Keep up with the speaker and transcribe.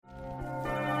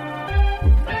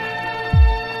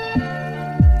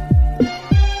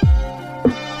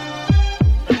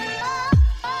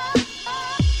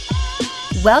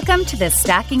Welcome to the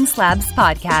Stacking Slabs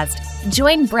podcast.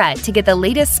 Join Brett to get the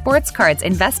latest sports cards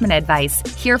investment advice,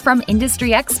 hear from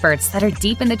industry experts that are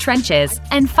deep in the trenches,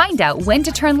 and find out when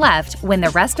to turn left when the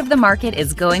rest of the market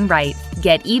is going right.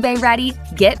 Get eBay ready,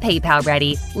 get PayPal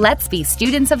ready. Let's be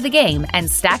students of the game and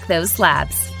stack those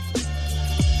slabs.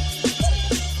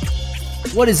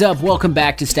 What is up? Welcome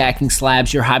back to Stacking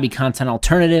Slabs, your hobby content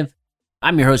alternative.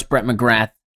 I'm your host, Brett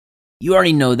McGrath. You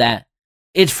already know that.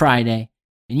 It's Friday.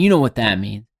 And you know what that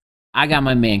means. I got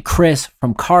my man Chris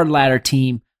from Card Ladder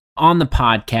Team on the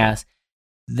podcast.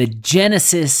 The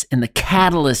genesis and the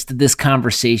catalyst of this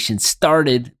conversation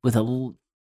started with a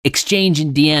exchange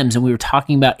in DMs, and we were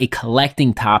talking about a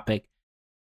collecting topic,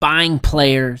 buying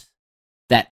players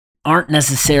that aren't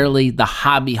necessarily the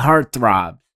hobby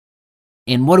heartthrobs.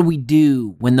 And what do we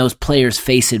do when those players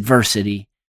face adversity?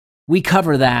 We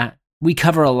cover that. We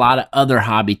cover a lot of other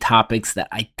hobby topics that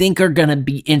I think are going to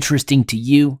be interesting to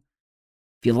you.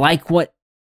 If you like what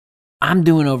I'm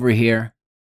doing over here,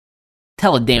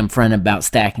 tell a damn friend about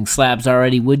Stacking Slabs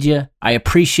already, would you? I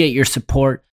appreciate your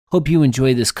support. Hope you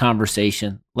enjoy this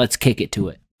conversation. Let's kick it to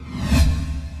it.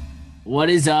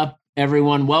 What is up,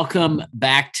 everyone? Welcome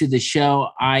back to the show.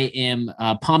 I am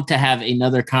pumped to have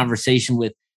another conversation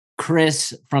with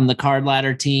Chris from the Card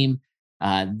Ladder Team.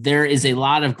 There is a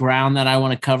lot of ground that I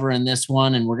want to cover in this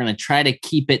one, and we're going to try to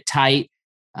keep it tight.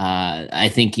 I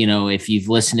think, if you've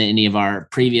listened to any of our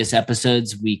previous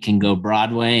episodes, we can go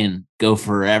Broadway and go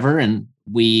forever. And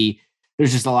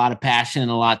there's just a lot of passion and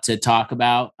a lot to talk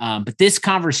about. But this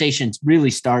conversation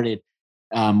really started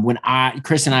when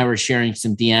Chris and I were sharing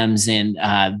some DMs,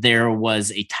 and there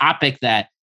was a topic that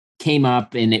came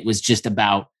up, and it was just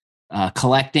about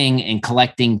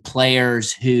collecting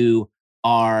players who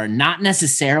are not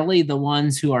necessarily the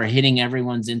ones who are hitting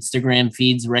everyone's Instagram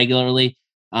feeds regularly,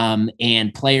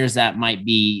 and players that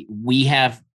we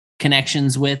have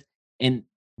connections with, and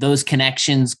those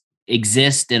connections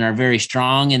exist and are very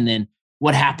strong. And then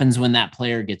what happens when that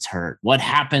player gets hurt? What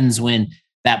happens when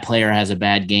that player has a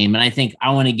bad game? And I think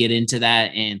I want to get into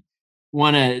that and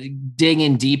want to dig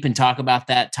in deep and talk about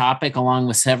that topic along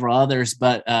with several others.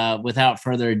 But without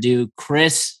further ado,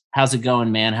 Chris, how's it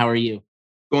going, man? How are you?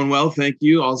 Going well, thank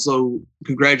you. Also,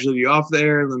 congratulate you off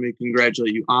there. Let me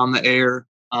congratulate you on the air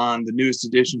on the newest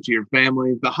addition to your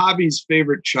family. The hobby's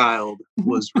favorite child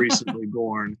was recently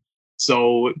born.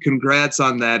 So congrats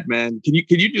on that, man. Can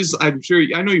you just, I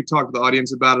know you've talked to the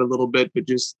audience about it a little bit, but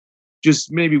just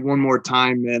maybe one more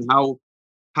time, man.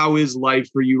 How is life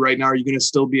for you right now? Are you going to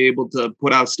still be able to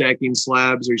put out Stacking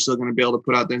Slabs? Are you still going to be able to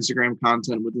put out the Instagram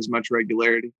content with as much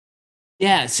regularity?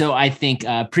 Yeah, so I think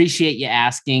appreciate you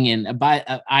asking. And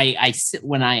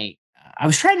when I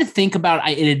was trying to think about,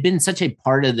 it had been such a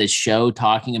part of the show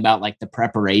talking about like the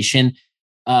preparation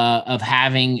of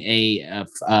having a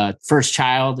first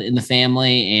child in the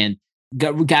family, and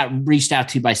got reached out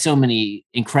to by so many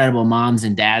incredible moms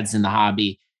and dads in the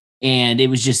hobby, and it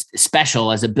was just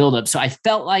special as a buildup. So I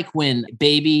felt like when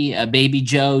baby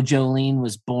Jolene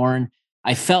was born,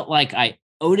 I felt like I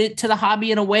owed it to the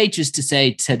hobby in a way, just to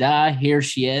say, ta-da, here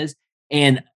she is.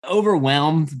 And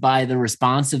overwhelmed by the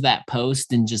response of that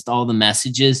post and just all the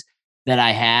messages that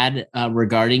I had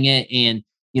regarding it. And,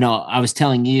 I was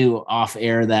telling you off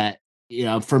air that,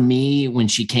 for me, when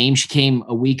she came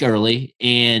a week early,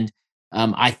 and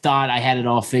I thought I had it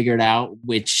all figured out,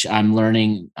 which I'm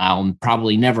learning I'll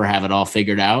probably never have it all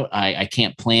figured out. I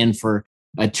can't plan for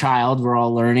a child. We're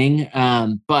all learning.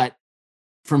 But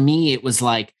for me, it was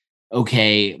like,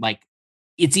 okay, like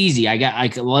it's easy.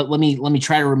 Let me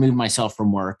try to remove myself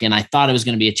from work. And I thought it was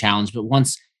going to be a challenge, but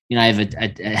once, I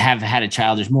have had a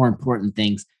child, there's more important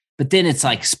things. But then it's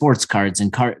like sports cards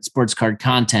and sports card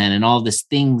content and all these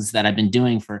things that I've been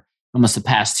doing for almost the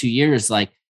past 2 years. Like,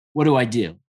 what do I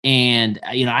do? And,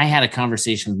 I had a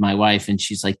conversation with my wife, and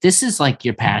she's like, this is like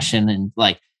your passion, and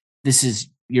like, this is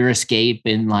your escape.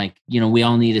 And like, we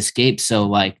all need escape. So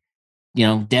like,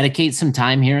 dedicate some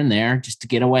time here and there just to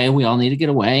get away. We all need to get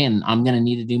away, and I'm going to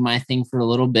need to do my thing for a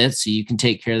little bit so you can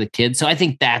take care of the kids. So I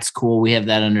think that's cool. We have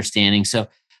that understanding. So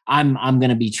I'm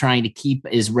going to be trying to keep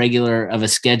as regular of a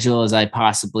schedule as I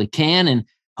possibly can. And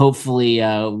hopefully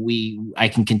I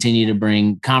can continue to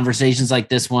bring conversations like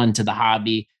this one to the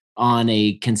hobby on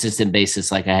a consistent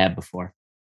basis like I had before.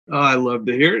 Oh, I love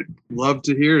to hear it. Love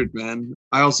to hear it, man.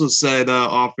 I also said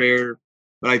off air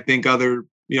that I think I'm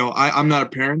not a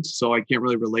parent, so I can't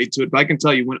really relate to it. But I can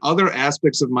tell you, when other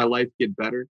aspects of my life get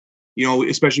better,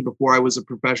 especially before I was a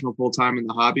professional full-time in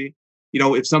the hobby,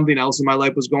 if something else in my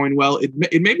life was going well, it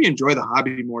made me enjoy the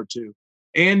hobby more too.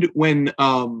 And when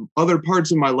other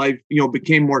parts of my life,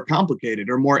 became more complicated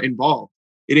or more involved,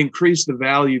 it increased the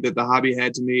value that the hobby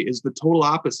had to me is the total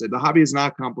opposite. The hobby is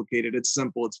not complicated. It's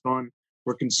simple. It's fun.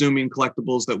 We're consuming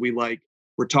collectibles that we like.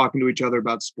 We're talking to each other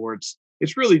about sports.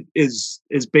 It's really is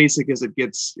as basic as it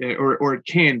gets, or it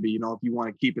can be, if you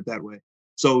want to keep it that way.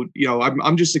 So,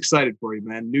 I'm just excited for you,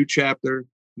 man. New chapter.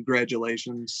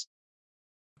 Congratulations.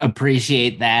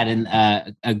 Appreciate that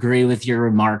and agree with your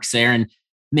remarks there. And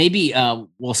maybe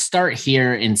we'll start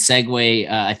here and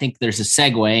segue. I think there's a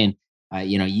segue, and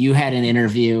you had an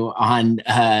interview on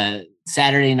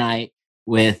Saturday night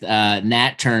with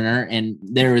Nat Turner, and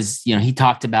there was, he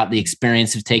talked about the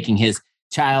experience of taking his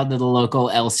child to the local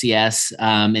LCS,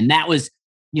 and that was,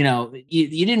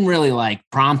 you didn't really like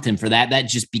prompt him for that. That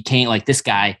just became like this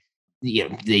guy,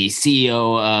 the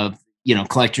CEO of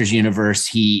Collectors Universe.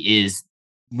 He is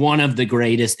one of the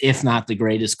greatest, if not the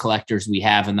greatest collectors we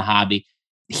have in the hobby.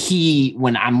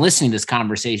 When I'm listening to this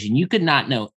conversation, you could not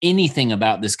know anything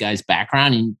about this guy's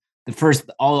background. And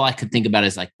all I could think about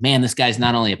is like, man, this guy's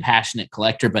not only a passionate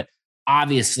collector, but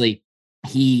obviously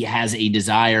he has a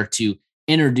desire to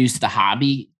introduce the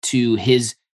hobby to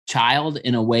his child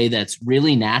in a way that's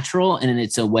really natural. And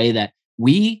it's a way that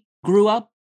we grew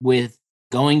up with,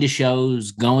 going to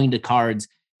shows, going to cards.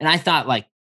 And I thought, like,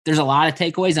 there's a lot of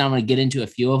takeaways, and I'm going to get into a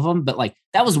few of them, but like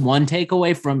that was one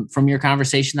takeaway from your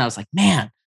conversation. I was like, man,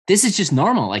 this is just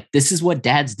normal. Like, this is what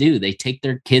dads do. They take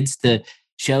their kids to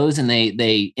shows and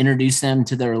they introduce them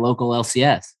to their local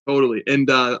LCS. Totally. And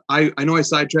I know I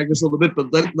sidetracked this a little bit,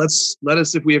 but let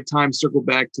us, if we have time, circle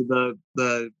back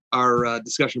to our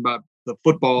discussion about the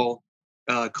football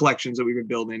collections that we've been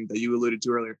building that you alluded to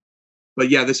earlier. But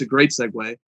yeah, this is a great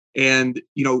segue. And,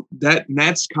 that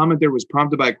Nat's comment there was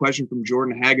prompted by a question from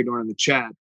Jordan Hagedorn in the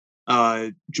chat.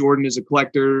 Jordan is a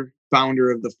collector,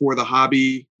 founder of the For the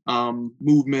Hobby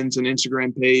movement and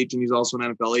Instagram page, and he's also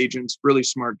an NFL agent, really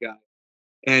smart guy.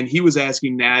 And he was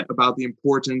asking Nat about the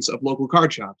importance of local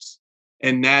card shops.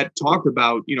 And Nat talked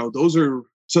about, those are,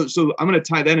 so I'm going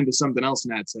to tie that into something else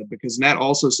Nat said, because Nat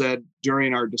also said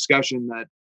during our discussion that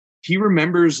he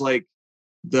remembers like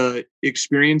the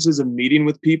experiences of meeting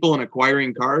with people and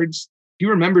acquiring cards. He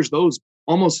remembers those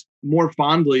almost more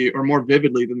fondly or more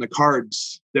vividly than the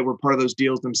cards that were part of those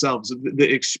deals themselves.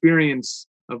 The experience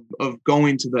of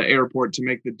going to the airport to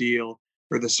make the deal,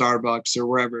 or the Starbucks or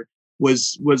wherever,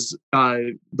 was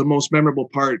the most memorable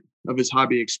part of his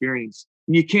hobby experience.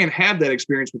 And you can't have that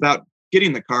experience without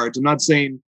getting the cards. I'm not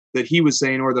saying that he was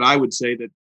saying, or that I would say, that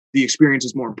the experience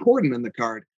is more important than the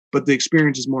card, but the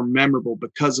experience is more memorable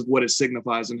because of what it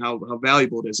signifies and how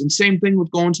valuable it is. And same thing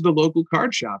with going to the local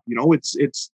card shop.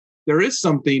 There is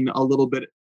something a little bit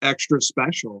extra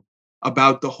special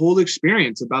about the whole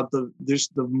experience, about the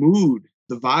mood,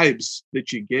 the vibes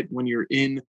that you get when you're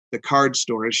in the card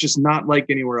store. It's just not like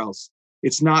anywhere else.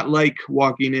 It's not like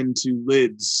walking into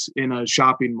Lids in a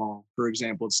shopping mall, for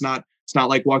example. It's not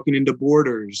like walking into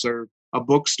Borders or a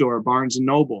bookstore, Barnes and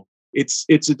Noble. It's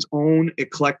its own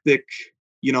eclectic,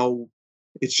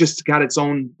 it's just got its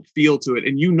own feel to it.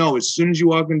 And as soon as you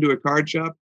walk into a card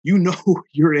shop,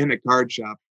 you're in a card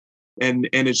shop, and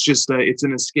it's just it's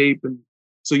an escape. And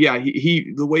so yeah,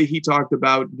 he the way he talked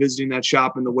about visiting that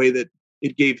shop and the way that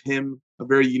it gave him a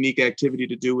very unique activity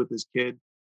to do with his kid,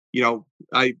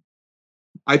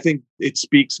 I think it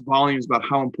speaks volumes about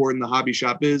how important the hobby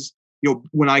shop is.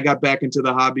 When I got back into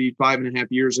the hobby 5.5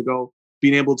 years ago,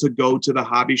 being able to go to the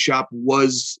hobby shop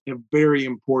was a very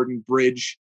important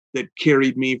bridge that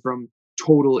carried me from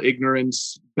total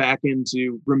ignorance back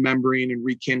into remembering and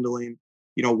rekindling,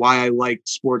 why I liked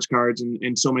sports cards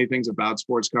and so many things about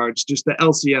sports cards. Just the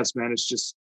LCS, man,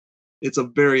 it's a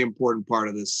very important part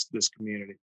of this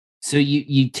community. So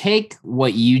you take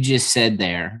what you just said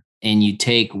there, and you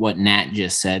take what Nat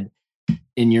just said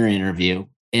in your interview,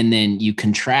 and then you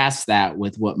contrast that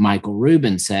with what Michael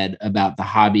Rubin said about the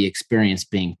hobby experience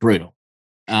being brutal.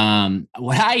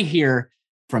 What I hear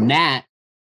from Nat,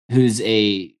 who's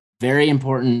a very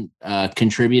important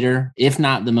contributor, if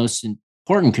not the most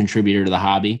important contributor to the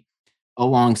hobby,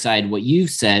 alongside what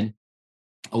you've said,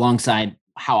 alongside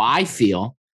how I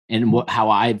feel and how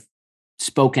I've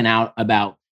spoken out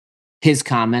about his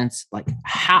comments, like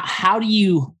how do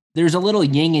you, there's a little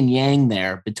yin and yang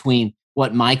there between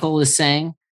what Michael is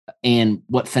saying and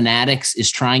what Fanatics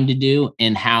is trying to do,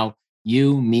 and how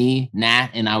you, me, Nat,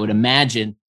 and I would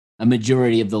imagine a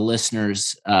majority of the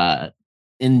listeners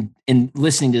in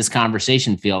listening to this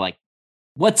conversation feel like,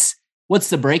 what's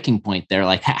the breaking point there?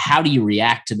 Like, how do you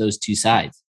react to those two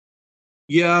sides?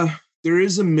 Yeah, there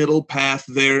is a middle path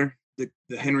there.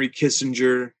 The Henry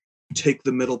Kissinger take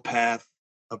the middle path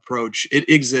approach. It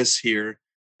exists here.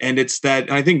 And it's that,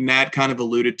 and I think Nat kind of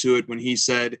alluded to it when he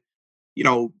said,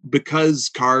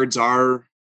 because cards are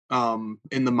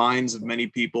in the minds of many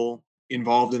people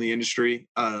involved in the industry,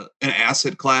 an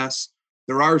asset class.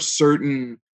 There are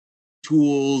certain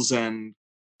tools and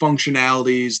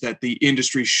functionalities that the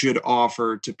industry should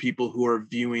offer to people who are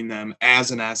viewing them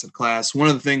as an asset class. One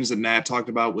of the things that Nat talked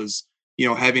about was,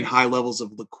 having high levels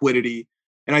of liquidity.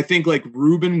 And I think like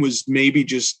Ruben was maybe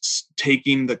just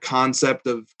taking the concept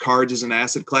of cards as an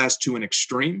asset class to an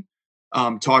extreme,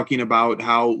 talking about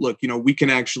how, look, we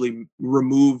can actually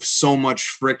remove so much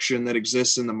friction that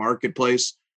exists in the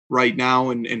marketplace right now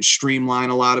and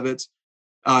streamline a lot of it.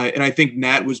 And I think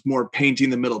Nat was more painting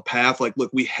the middle path. Like,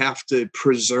 look, we have to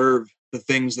preserve the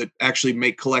things that actually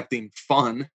make collecting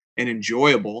fun and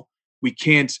enjoyable. We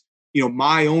can't,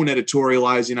 my own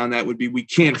editorializing on that would be, we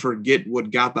can't forget what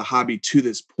got the hobby to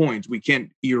this point. We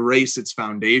can't erase its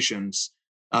foundations.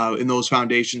 And those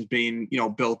foundations being,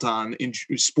 built on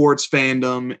sports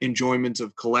fandom, enjoyment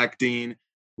of collecting,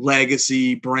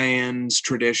 legacy, brands,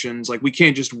 traditions. Like, we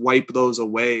can't just wipe those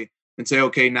away and say,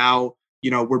 okay, now,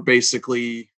 we're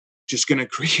basically just going to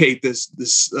create this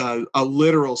a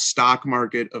literal stock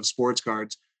market of sports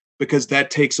cards, because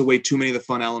that takes away too many of the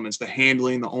fun elements, the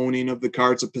handling, the owning of the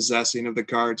cards, the possessing of the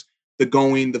cards,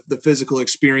 the physical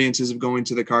experiences of going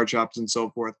to the card shops and so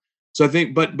forth. So I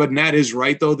think, but Nat is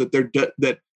right though,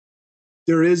 that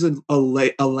there is a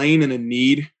lane and a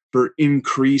need for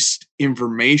increased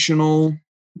informational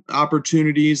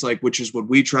opportunities, like, which is what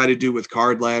we try to do with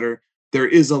Card Ladder. There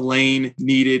is a lane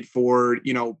needed for,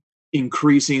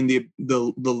 increasing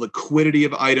the liquidity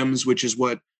of items, which is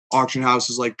what auction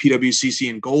houses like PWCC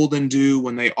and Golden do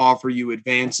when they offer you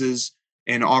advances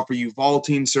and offer you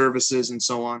vaulting services and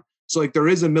so on. So like, there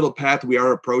is a middle path. We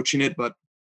are approaching it, but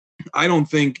I don't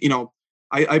think,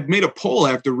 I made a poll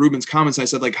after Ruben's comments. I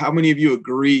said, like, how many of you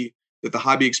agree that the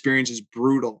hobby experience is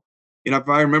brutal? And if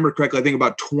I remember correctly, I think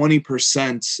about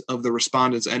 20% of the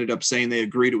respondents ended up saying they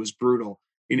agreed it was brutal,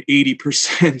 and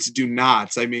 80% do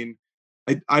not. I mean,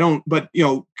 I don't, but,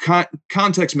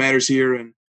 context matters here.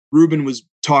 And Ruben was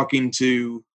talking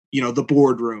to, the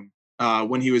boardroom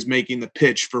when he was making the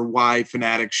pitch for why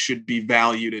Fanatics should be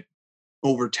valued at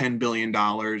over $10 billion.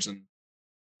 And,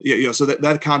 so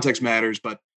that context matters.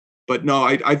 But no,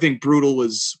 I think brutal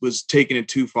was taking it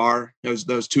too far. That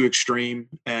was too extreme.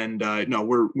 And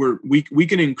no, we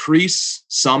can increase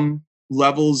some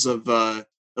levels of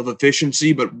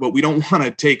efficiency, but we don't want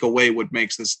to take away what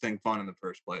makes this thing fun in the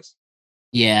first place.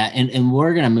 Yeah, and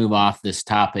we're going to move off this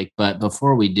topic, but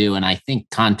before we do, and I think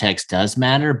context does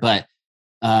matter, but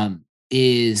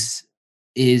is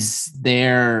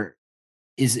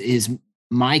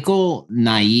Michael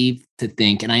naive to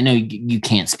think, and I know you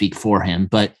can't speak for him,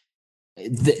 but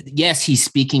yes, he's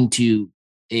speaking to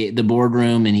the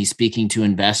boardroom and he's speaking to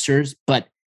investors, but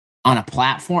on a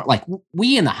platform like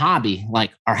we in the hobby,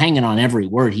 like, are hanging on every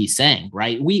word he's saying,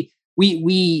 right? We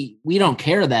don't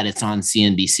care that it's on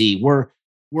CNBC.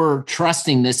 We're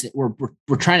trusting this. We're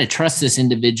trying to trust this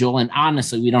individual, and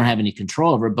honestly, we don't have any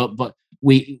control over it. But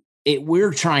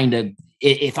we're trying to.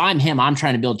 If I'm him, I'm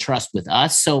trying to build trust with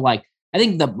us. So, like, I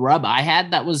think the rub I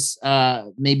had that was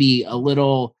maybe a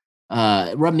little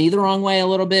rubbed me the wrong way a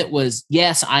little bit was,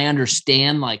 yes, I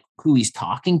understand like who he's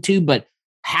talking to, but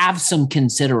have some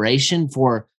consideration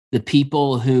for the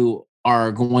people who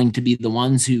are going to be the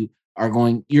ones who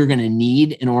you're going to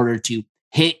need in order to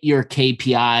hit your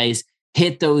KPIs,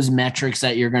 hit those metrics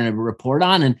that you're going to report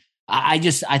on. And I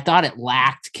thought it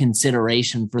lacked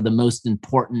consideration for the most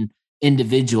important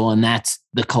individual, and that's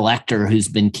the collector who's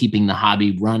been keeping the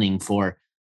hobby running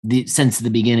since the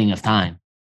beginning of time.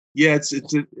 Yeah,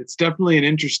 it's definitely an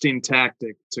interesting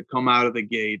tactic to come out of the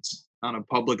gates on a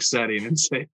public setting and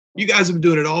say, you guys have been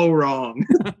doing it all wrong.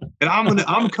 And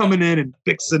I'm coming in and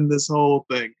fixing this whole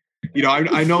thing.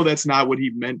 I know that's not what he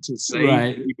meant to say.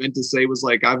 Right. What he meant to say was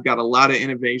like, I've got a lot of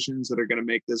innovations that are going to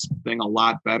make this thing a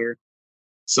lot better.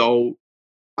 So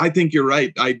I think you're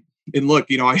right. One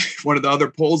of the other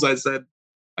polls I said,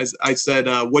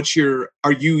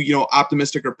 are you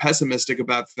optimistic or pessimistic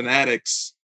about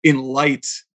Fanatics in light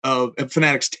of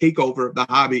Fanatics takeover of the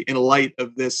hobby, in light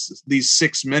of these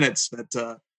 6 minutes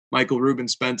that Michael Rubin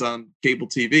spent on cable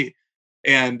TV?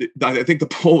 And I think the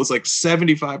poll was like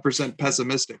 75%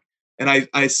 pessimistic. And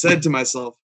I said to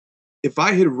myself, if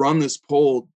I had run this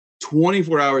poll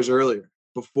 24 hours earlier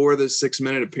before this 6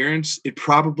 minute appearance, it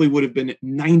probably would have been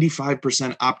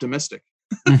 95% optimistic.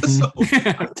 So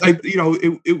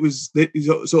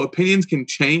so opinions can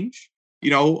change,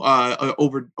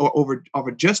 over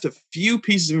just a few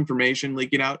pieces of information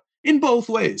leaking out in both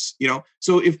ways,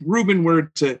 So if Ruben were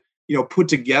to, put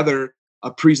together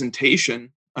a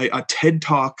presentation a TED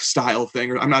Talk style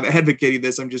thing, or I'm not advocating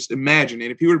this, I'm just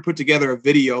imagining if he were to put together a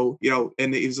video,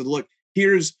 and he said, look,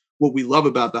 here's what we love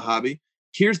about the hobby.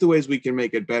 Here's the ways we can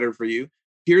make it better for you.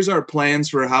 Here's our plans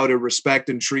for how to respect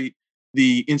and treat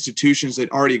the institutions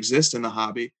that already exist in the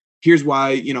hobby. Here's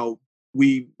why,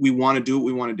 we want to do what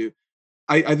we want to do.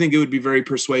 I think it would be very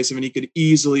persuasive, and he could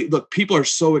easily look. People are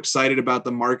so excited about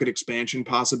the market expansion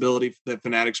possibility that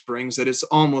Fanatics brings that it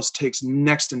almost takes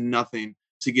next to nothing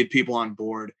to get people on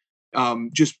board.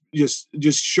 Just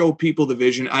show people the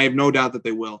vision. I have no doubt that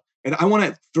they will. And I want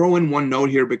to throw in one note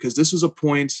here, because this was a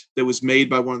point that was made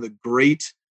by one of the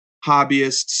great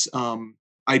hobbyists.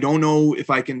 I don't know if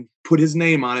I can put his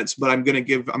name on it, but I'm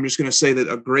just going to say that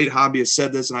a great hobbyist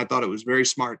said this, and I thought it was very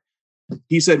smart.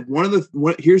 He said,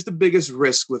 here's the biggest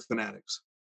risk with Fanatics.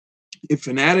 If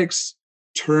Fanatics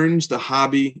turns the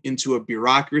hobby into a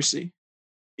bureaucracy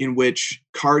in which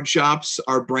card shops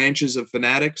are branches of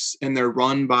Fanatics and they're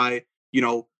run by,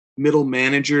 middle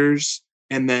managers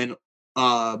and then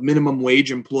minimum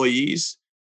wage employees,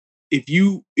 if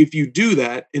you do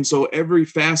that, and so every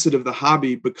facet of the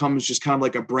hobby becomes just kind of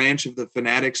like a branch of the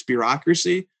Fanatics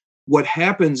bureaucracy, what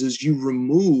happens is you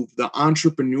remove the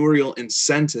entrepreneurial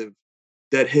incentive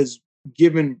that has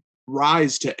given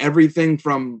rise to everything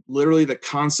from literally the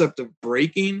concept of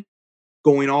breaking,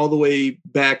 going all the way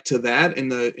back to that in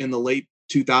the late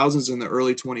 2000s and the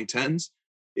early 2010s.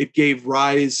 It gave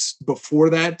rise before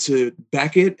that to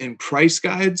Beckett and price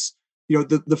guides.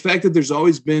 The fact that there's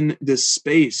always been this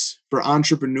space for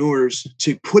entrepreneurs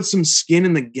to put some skin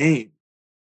in the game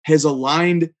has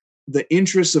aligned the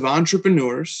interests of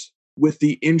entrepreneurs with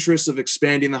the interests of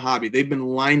expanding the hobby. They've been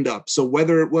lined up. So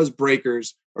whether it was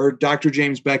Breakers or Dr.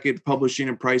 James Beckett publishing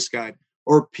a price guide,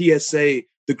 or PSA,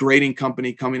 the grading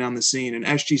company coming on the scene, and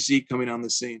SGC coming on the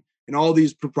scene, and all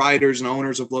these proprietors and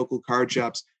owners of local card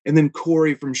shops, and then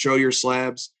Corey from Show Your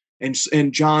Slabs,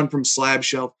 and John from Slab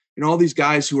Shelf, and all these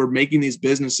guys who are making these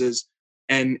businesses,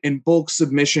 and bulk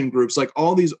submission groups, like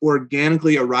all these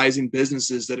organically arising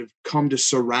businesses that have come to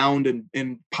surround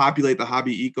and populate the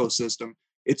hobby ecosystem.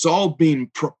 It's all being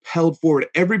propelled forward.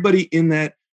 Everybody in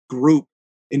that group,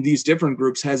 in these different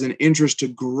groups, has an interest to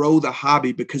grow the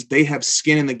hobby because they have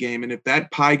skin in the game. And if that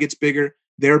pie gets bigger,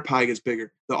 their pie gets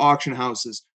bigger. The auction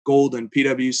houses, Golden,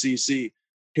 PWCC,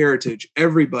 Heritage,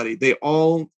 everybody, they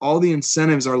all the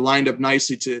incentives are lined up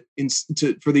nicely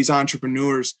for these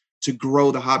entrepreneurs to grow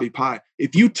the hobby pie.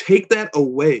 If you take that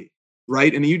away,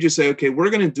 right, and you just say, okay, we're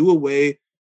going to do away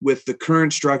with the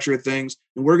current structure of things,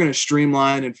 and we're going to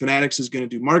streamline, and Fanatics is going to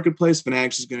do marketplace,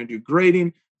 Fanatics is going to do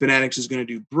grading, Fanatics is going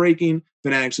to do breaking,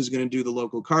 Fanatics is going to do the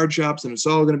local card shops, and it's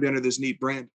all going to be under this neat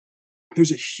brand.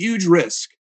 There's a huge risk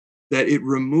that it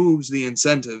removes the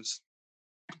incentives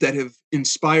that have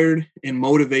inspired and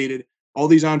motivated all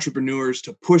these entrepreneurs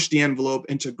to push the envelope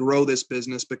and to grow this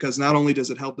business, because not only does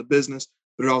it help the business,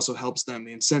 but it also helps them.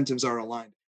 The incentives are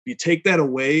aligned. If you take that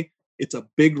away, it's a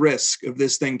big risk of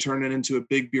this thing turning into a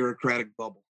big bureaucratic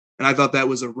bubble. And I thought that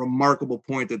was a remarkable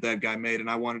point that guy made, and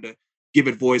I wanted to give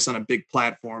it voice on a big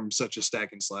platform such as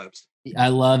Stacking Slabs. I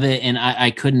love it, and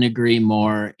I couldn't agree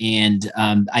more. And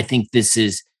I think this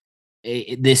is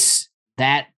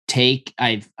that take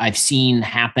I've seen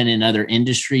happen in other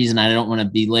industries, and I don't want to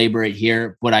belabor it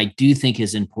here. What I do think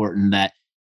is important, that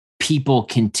people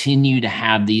continue to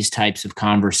have these types of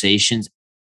conversations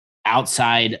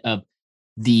outside of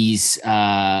these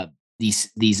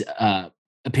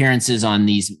appearances on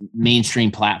these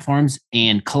mainstream platforms,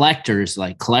 and collectors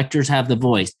have the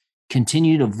voice,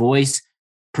 continue to voice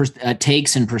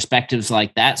takes and perspectives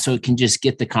like that, so it can just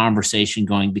get the conversation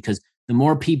going. Because the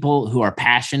more people who are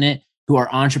passionate, who are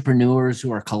entrepreneurs,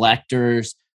 who are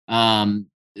collectors,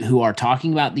 who are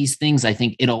talking about these things, I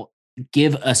think it'll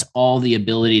give us all the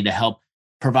ability to help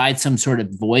provide some sort of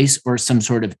voice or some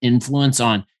sort of influence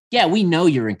on, yeah, we know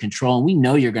you're in control and we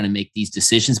know you're going to make these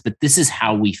decisions, but this is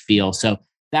how we feel. So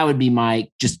that would be my,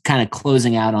 just kind of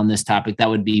closing out on this topic, that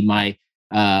would be my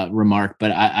remark.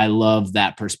 But I love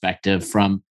that perspective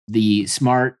from the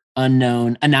smart,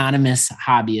 unknown, anonymous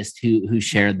hobbyist who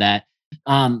shared that.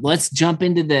 Let's jump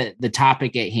into the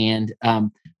topic at hand.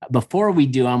 Before we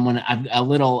do, I've a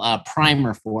little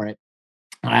primer for it.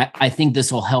 I think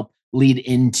this will help lead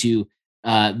into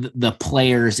the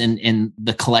players and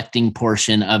the collecting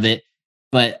portion of it.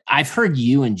 But I've heard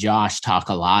you and Josh talk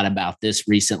a lot about this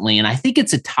recently, and I think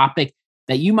it's a topic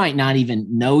that you might not even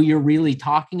know you're really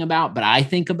talking about, but I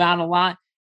think about a lot.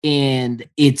 And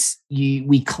it's a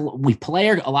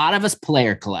lot of us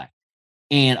player collect,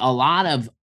 and a lot of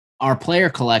our player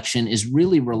collection is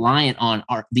really reliant on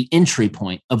the entry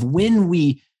point of when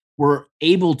we were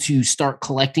able to start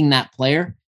collecting that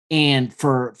player And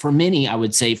for many, I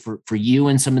would say for you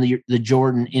and some of the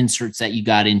Jordan inserts that you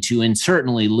got into, and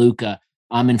certainly Luka,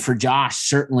 and for Josh,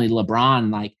 certainly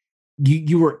LeBron, like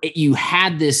you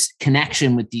had this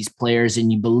connection with these players,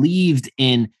 and you believed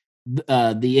in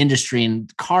the industry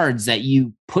and cards, that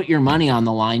you put your money on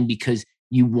the line because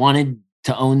you wanted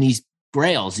to own these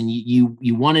grails, and you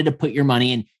wanted to put your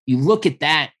money. And you look at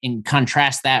that and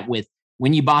contrast that with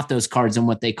when you bought those cards and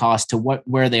what they cost to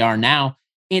where they are now,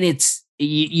 and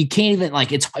you can't even,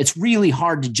 like, it's really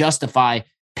hard to justify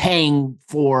paying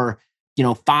for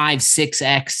 5,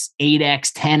 6x,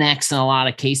 8x, 10x in a lot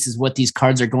of cases what these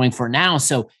cards are going for now.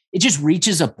 So it just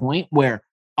reaches a point where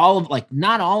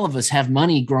not all of us have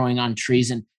money growing on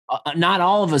trees, and not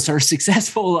all of us are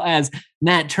successful as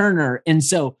Nat Turner. And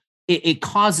so it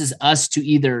causes us to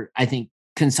either, I think,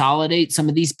 consolidate some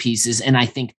of these pieces. And I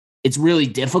think it's really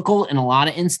difficult in a lot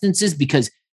of instances because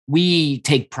we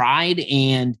take pride,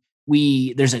 and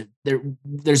there's a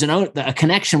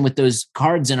connection with those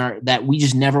cards that we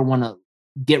just never want to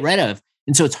get rid of.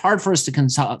 And so it's hard for us to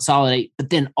consolidate, but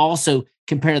then also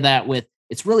compare that with,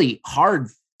 it's really hard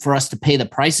for us to pay the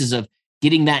prices of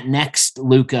getting that next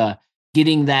Luka,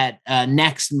 getting that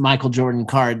next Michael Jordan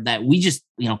card that we just,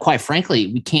 quite frankly,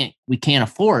 we can't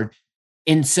afford.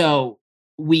 And so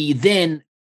we then,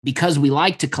 because we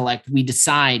like to collect, we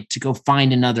decide to go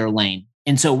find another lane.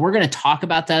 And so we're going to talk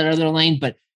about that other lane.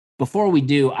 But before we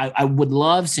do, I would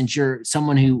love, since you're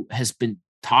someone who has been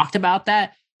talked about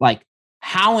that, like,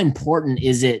 how important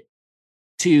is it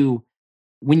to,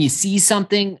 when you see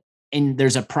something and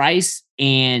there's a price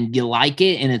and you like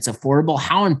it and it's affordable,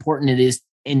 how important it is,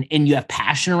 and you have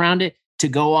passion around it, to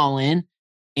go all in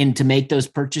and to make those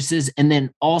purchases? And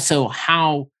then also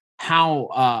how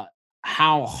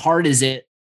hard is it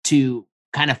to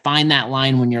kind of find that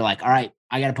line when you're like, all right,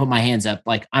 I got to put my hands up,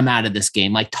 like, I'm out of this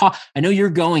game. Like, I know you're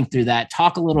going through that.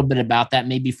 Talk a little bit about that,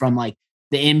 maybe from like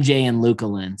the MJ and Luka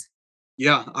lens.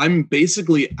 Yeah, I'm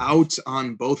basically out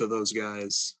on both of those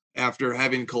guys after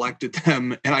having collected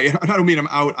them. And I don't mean I'm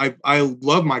out. I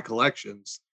love my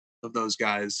collections of those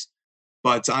guys,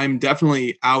 but I'm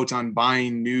definitely out on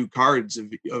buying new cards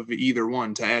of either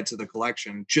one to add to the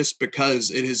collection, just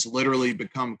because it has literally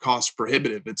become cost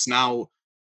prohibitive. It's now,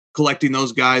 collecting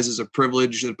those guys is a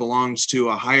privilege that belongs to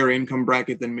a higher income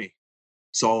bracket than me.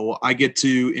 So I get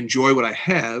to enjoy what I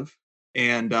have.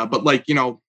 And, but like,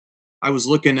 I was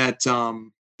looking at,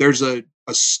 there's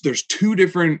 2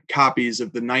 different copies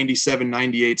of the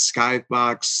 97-98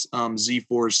 Skybox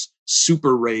Z-Force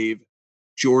Super Rave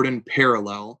Jordan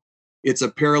Parallel. It's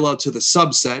a parallel to the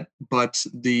subset, but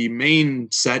the main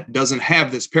set doesn't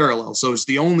have this parallel. So it's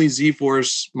the only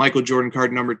Z-Force Michael Jordan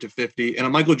card numbered to 50, and a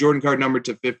Michael Jordan card numbered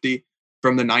to 50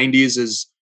 from the 90s is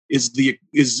the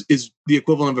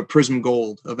equivalent of a Prism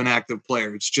Gold of an active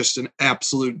player. It's just an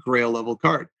absolute grail level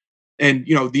card. And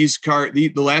these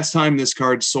the last time this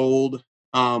card sold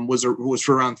was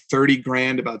for around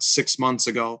 $30,000 about 6 months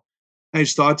ago. I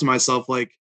just thought to myself,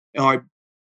 like,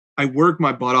 I work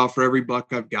my butt off for every buck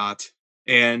I've got.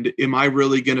 And am I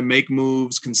really going to make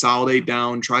moves, consolidate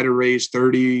down, try to raise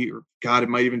 30, or God, it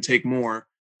might even take more,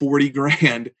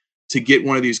 $40,000 to get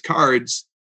one of these cards?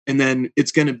 And then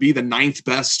it's going to be the 9th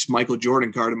best Michael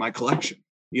Jordan card in my collection.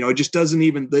 It just doesn't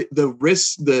even, the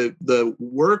risk, the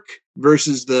work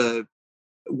versus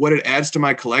what it adds to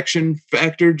my collection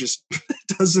factor just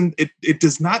doesn't, it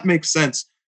does not make sense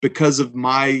because of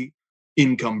my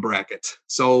income bracket.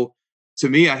 So to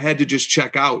me, I had to just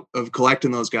check out of collecting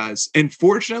those guys. And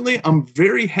fortunately, I'm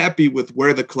very happy with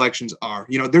where the collections are.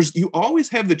 You always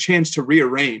have the chance to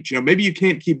rearrange. Maybe you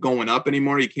can't keep going up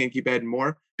anymore. You can't keep adding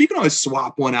more. But you can always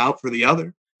swap one out for the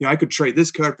other. I could trade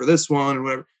this card for this one or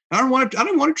whatever. I don't want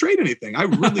to trade anything. I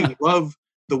really love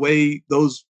the way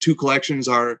those 2 collections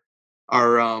are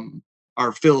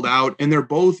filled out, and they're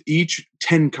both each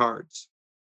 10 cards.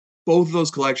 Both of those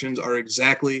collections are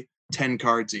exactly 10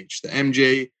 cards each. The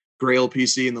MJ Grail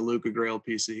PC and the Luka Grail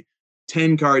PC,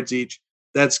 10 cards each.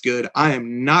 That's good. I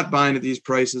am not buying at these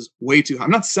prices. Way too high.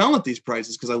 I'm not selling at these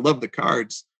prices because I love the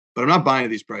cards, but I'm not buying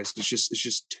at these prices. It's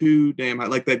just too damn high.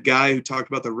 Like that guy who talked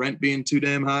about the rent being too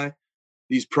damn high.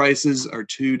 These prices are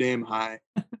too damn high.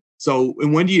 So,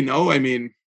 and when do you know? I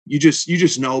mean, you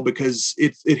just know because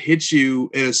it hits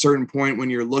you at a certain point when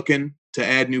you're looking to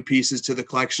add new pieces to the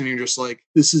collection. You're just like,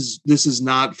 this is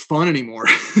not fun anymore.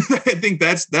 I think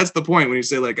that's the point when you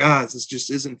say like, this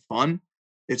just isn't fun.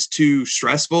 It's too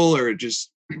stressful, or it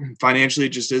just financially it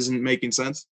just isn't making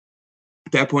sense.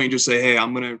 At that point, you just say, hey,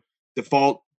 I'm going to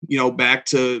default, back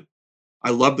to, I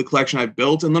love the collection I've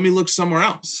built, and let me look somewhere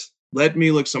else.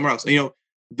 And,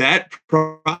 that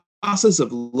process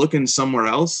of looking somewhere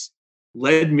else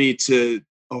led me to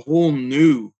a whole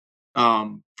new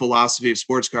philosophy of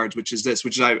sports cards,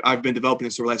 which I've been developing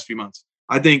this over the last few months.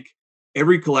 I think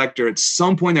every collector at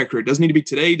some point in their career, doesn't need to be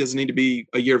today, doesn't need to be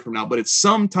a year from now, but it's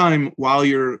sometime while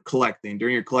you're collecting,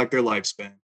 during your collector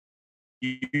lifespan,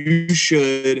 you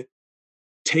should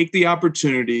take the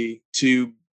opportunity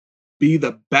to be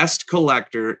the best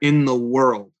collector in the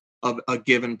world of a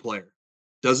given player.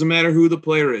 Doesn't matter who the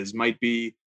player is. Might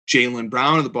be Jaylen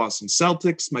Brown of the Boston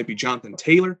Celtics, might be Jonathan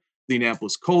Taylor, the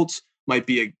Indianapolis Colts, might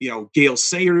be Gale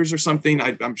Sayers or something.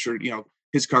 I'm sure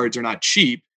his cards are not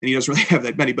cheap and he doesn't really have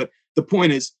that many. But the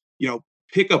point is,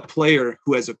 pick a player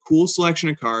who has a cool selection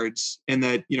of cards, and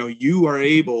that you are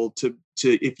able to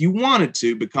if you wanted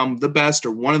to become the best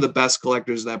or one of the best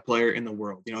collectors of that player in the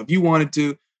world. If you wanted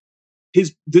to,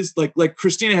 like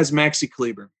Christina has Maxi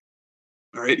Kleber.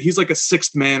 All right, he's like a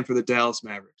sixth man for the Dallas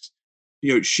Mavericks.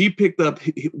 She picked up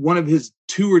one of his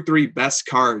 2 or 3 best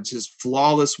cards, his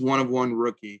flawless 1-of-1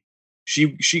 rookie.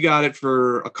 She got it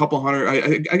for a couple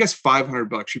hundred, I guess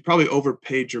 $500. She probably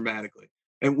overpaid dramatically.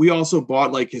 And we also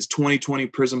bought like his 2020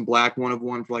 Prism Black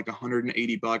 1-of-1 for like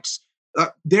 $180.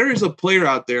 There is a player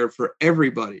out there for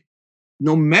everybody,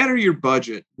 no matter your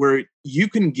budget, where you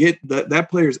can get that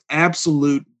player's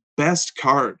absolute best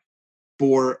card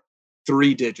for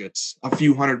 3 digits, a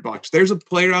few $100. There's a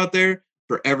player out there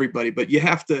for everybody, but you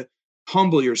have to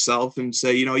humble yourself and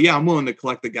say, yeah, I'm willing to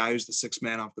collect the guy who's the 6th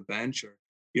man off the bench, or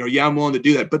yeah, I'm willing to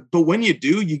do that. But when you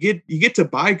do, you get to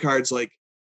buy cards like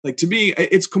to me,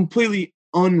 it's completely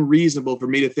unreasonable for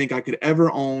me to think I could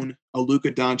ever own a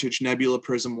Luka Doncic Nebula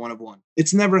Prism 1-of-1.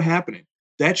 It's never happening.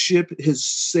 That ship has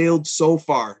sailed so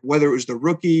far, whether it was the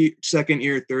rookie, second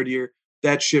year, third year,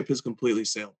 that ship has completely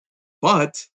sailed.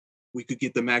 But we could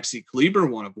get the Maxi Kleber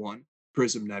 1-of-1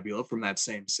 Prism Nebula from that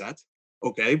same set.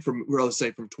 Okay, let's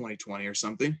say from 2020 or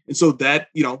something. And so that,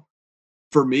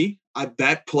 for me,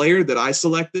 that player that I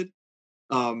selected,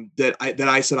 that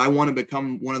I said I want to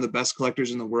become one of the best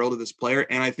collectors in the world of this player,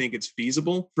 and I think it's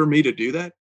feasible for me to do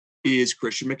that, is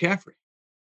Christian McCaffrey.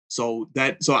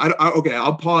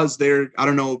 I'll pause there. I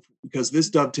don't know, because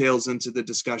this dovetails into the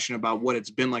discussion about what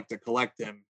it's been like to collect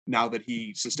him now that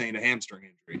he sustained a hamstring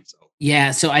injury.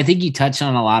 Yeah, so I think you touched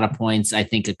on a lot of points. I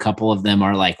think a couple of them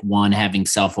are like, one, having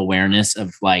self-awareness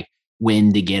of like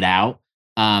when to get out.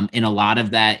 And a lot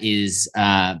of that is,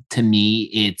 to me,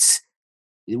 it's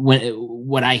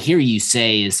what I hear you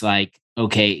say is like,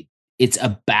 okay, it's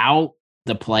about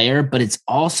the player, but it's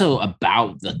also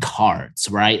about the cards,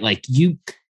 right? Like you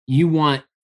want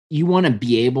to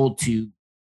be able to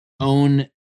own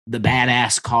the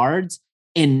badass cards,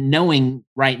 and knowing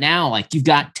right now, like you've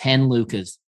got 10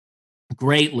 Lukas,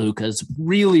 great Lukas,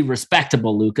 really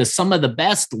respectable Lukas, some of the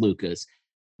best Lukas,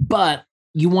 but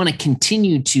you want to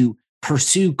continue to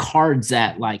pursue cards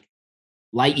that like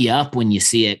light you up when you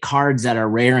see it, cards that are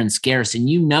rare and scarce. And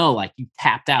like you've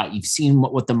tapped out, you've seen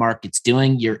what the market's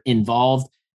doing, you're involved,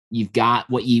 you've got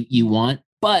what you want.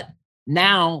 But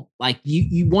now like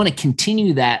you want to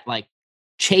continue that like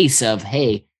chase of,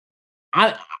 hey,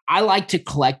 I like to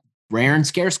collect rare and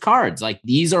scarce cards. Like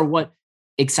these are what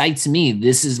excites me.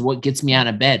 This is what gets me out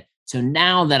of bed. So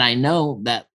now that I know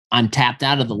that I'm tapped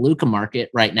out of the Luka market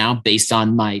right now based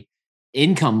on my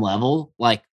income level,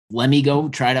 like let me go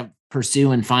try to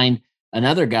pursue and find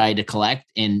another guy to collect,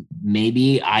 and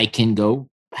maybe I can go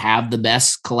have the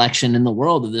best collection in the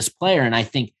world of this player. And I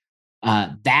think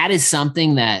that is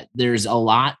something that there's a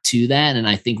lot to that, and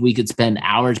I think we could spend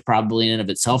hours probably in and of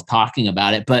itself talking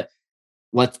about it. But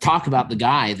let's talk about the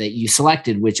guy that you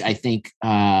selected, which I think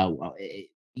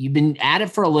you've been at it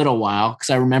for a little while, because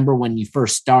I remember when you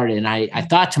first started, and I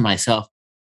thought to myself,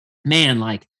 man,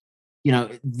 like,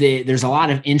 there's a lot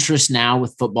of interest now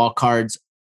with football cards,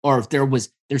 or if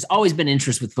there's always been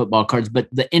interest with football cards, but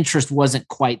the interest wasn't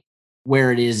quite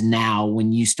where it is now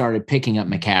when you started picking up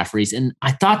McCaffreys. And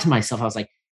I thought to myself, I was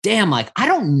like, damn, like I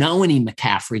don't know any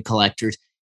McCaffrey collectors,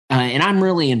 and I'm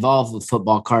really involved with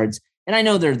football cards. And I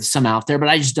know there's some out there, but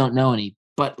I just don't know any.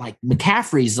 But like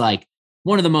McCaffrey's like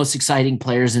one of the most exciting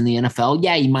players in the NFL.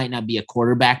 Yeah, he might not be a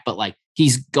quarterback, but like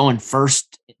he's going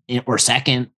first or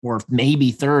second or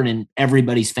maybe third in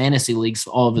everybody's fantasy leagues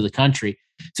all over the country.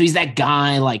 So he's that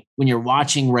guy, like when you're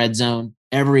watching Red Zone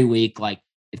every week, like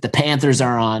if the Panthers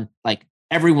are on, like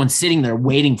everyone's sitting there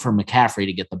waiting for McCaffrey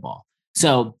to get the ball.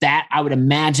 So that I would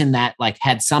imagine that like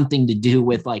had something to do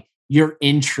with like your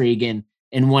intrigue and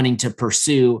wanting to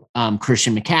pursue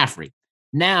Christian McCaffrey.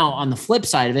 Now, on the flip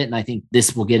side of it, and I think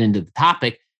this will get into the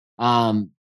topic,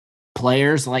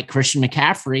 players like Christian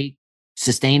McCaffrey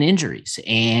sustain injuries.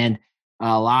 And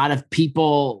a lot of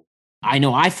people, I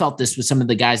know I felt this with some of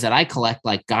the guys that I collect,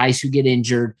 like guys who get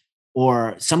injured,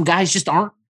 or some guys just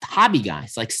aren't hobby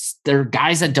guys. Like they're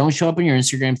guys that don't show up on your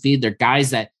Instagram feed. They're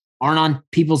guys that aren't on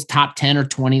people's top 10 or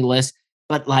 20 lists.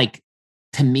 But like,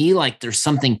 to me, like there's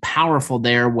something powerful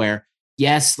there where,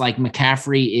 yes, like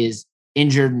McCaffrey is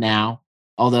injured now,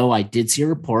 although I did see a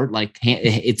report, like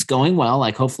it's going well,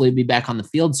 like hopefully he'll be back on the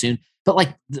field soon. But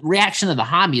like the reaction of the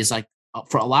hobby is like,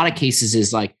 for a lot of cases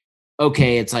is like,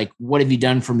 okay, it's like, what have you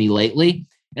done for me lately?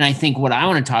 And I think what I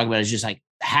want to talk about is just like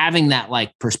having that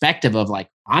like perspective of like,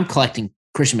 I'm collecting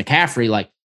Christian McCaffrey. Like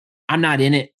I'm not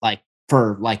in it like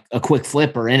for like a quick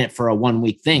flip or in it for a 1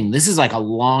 week thing. This is like a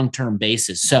long-term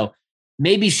basis. So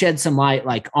maybe shed some light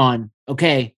like on,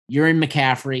 okay, you're in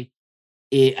McCaffrey.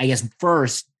 I guess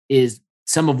first is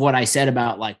some of what I said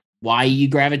about like why you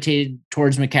gravitated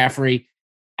towards McCaffrey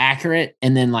accurate.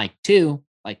 And then like two,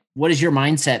 like what has your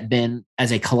mindset been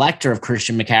as a collector of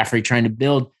Christian McCaffrey trying to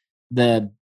build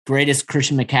the greatest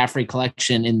Christian McCaffrey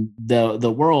collection in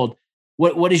the world?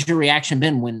 What has your reaction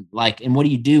been when like, and what do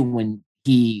you do when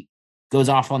he goes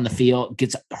off on the field,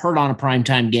 gets hurt on a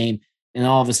primetime game, and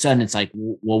all of a sudden it's like,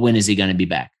 well, when is he going to be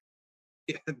back?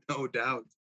 Yeah, no doubt.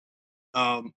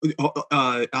 I'm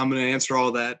going to answer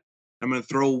all that. I'm going to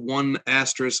throw one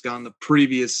asterisk on the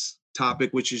previous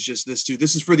topic, which is just this too.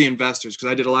 This is for the investors because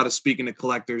I did a lot of speaking to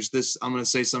collectors. I'm going to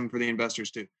say something for the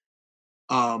investors too.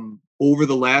 Over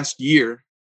the last year,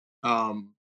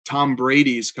 Tom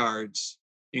Brady's cards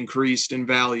increased in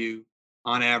value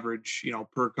on average,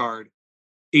 per card,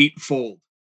 8-fold.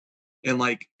 And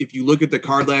like, if you look at the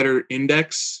Card Ladder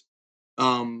index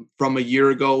from a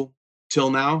year ago till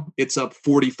now, it's up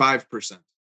 45%.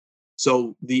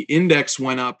 So the index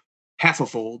went up half a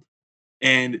fold,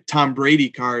 and Tom Brady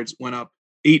cards went up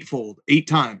 8-fold, 8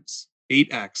 times,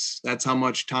 8x. That's how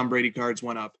much Tom Brady cards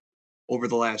went up over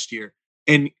the last year.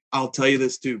 And I'll tell you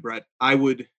this too, Brett, I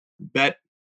would bet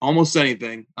almost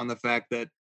anything on the fact that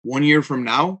 1 year from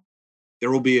now,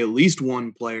 there will be at least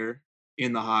one player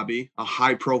in the hobby, a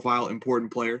high profile,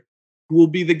 important player, who will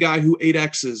be the guy who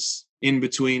 8x's in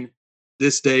between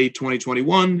this day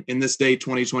 2021 and this day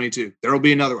 2022. There will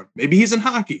be another one. Maybe he's in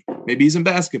hockey. Maybe he's in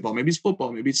basketball. Maybe he's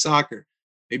football. Maybe he's soccer.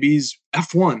 Maybe he's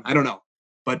F1. I don't know.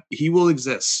 But he will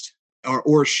exist,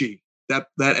 or she. That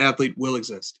athlete will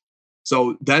exist.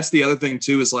 So that's the other thing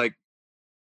too, is like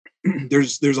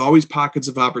there's always pockets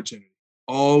of opportunity.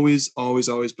 Always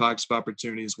pockets of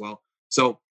opportunity as well.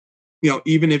 So,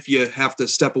 even if you have to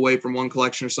step away from one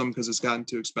collection or something because it's gotten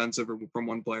too expensive or from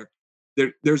one player,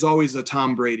 there's always a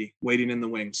Tom Brady waiting in the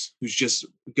wings who's just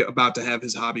about to have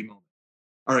his hobby moment.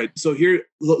 All right, so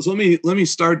let me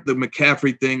start the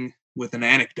McCaffrey thing with an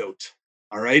anecdote.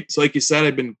 All right, so like you said,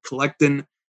 I've been collecting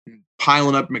and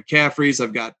piling up McCaffreys.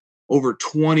 I've got over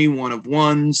 21 of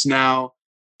ones now,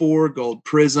 4 gold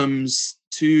prisms,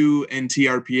 2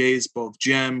 NTRPAs, both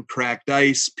gem, cracked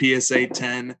ice, PSA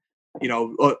 10.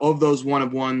 Of those 1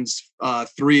 of ones,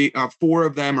 4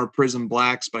 of them are prism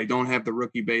blacks, but I don't have the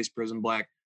rookie base prism black.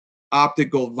 Optic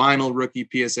gold vinyl rookie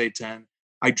PSA 10.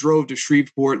 I drove to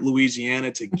Shreveport,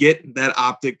 Louisiana to get that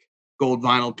optic gold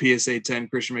vinyl PSA 10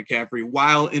 Christian McCaffrey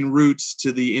while en route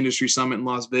to the industry summit in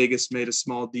Las Vegas. Made a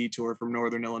small detour from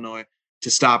Northern Illinois to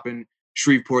stop in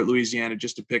Shreveport, Louisiana,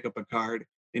 just to pick up a card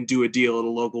and do a deal at a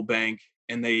local bank.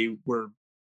 And they were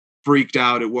freaked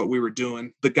out at what we were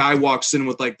doing. The guy walks in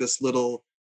with like this little,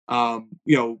 like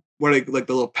the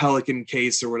little Pelican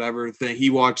case or whatever thing. He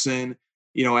walks in,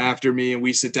 after me, and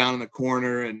we sit down in the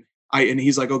corner, and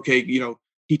he's like, okay,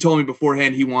 he told me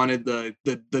beforehand he wanted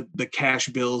the cash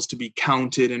bills to be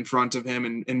counted in front of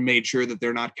him and made sure that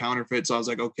they're not counterfeit. So I was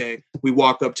like, okay. We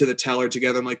walk up to the teller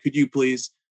together. I'm like, could you please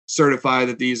certify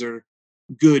that these are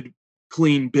good,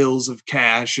 clean bills of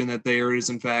cash and that there is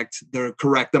in fact the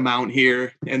correct amount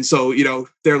here? And so,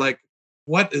 they're like,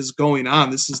 what is going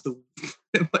on? This is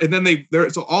and then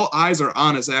so all eyes are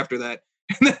on us after that.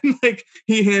 And then like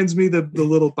he hands me the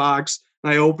little box,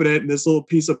 and I open it, and this little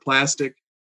piece of plastic,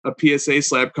 a PSA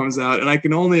slab, comes out. And I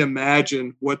can only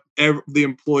imagine what the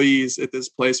employees at this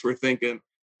place were thinking,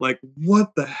 like,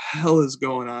 what the hell is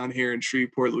going on here in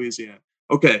Shreveport, Louisiana?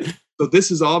 Okay. So this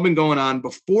has all been going on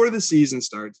before the season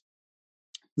starts.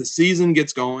 The season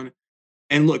gets going.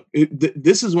 And look,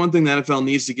 this is one thing the NFL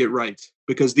needs to get right,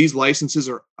 because these licenses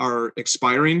are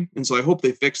expiring. And so I hope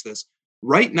they fix this.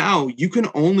 Right now, you can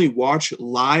only watch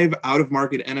live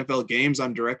out-of-market NFL games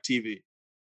on DirecTV.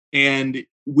 And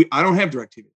I don't have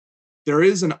DirecTV. There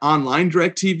is an online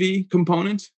DirecTV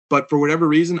component, but for whatever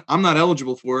reason, I'm not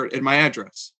eligible for it at my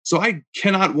address. So I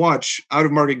cannot watch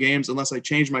out-of-market games unless I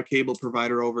change my cable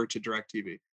provider over to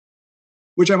DirecTV,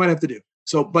 which I might have to do.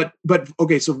 So, but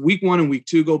okay. So week 1 and week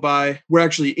 2 go by. We're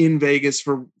actually in Vegas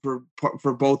for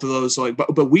both of those. So,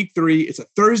 but week 3, it's a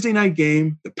Thursday night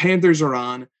game. The Panthers are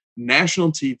on.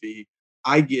 national TV.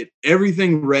 I get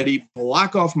everything ready,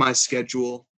 block off my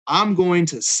schedule. I'm going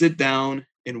to sit down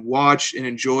and watch and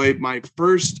enjoy my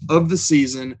first of the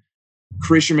season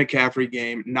Christian McCaffrey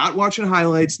game, not watching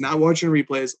highlights, not watching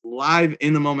replays, live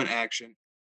in the moment action.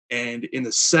 And in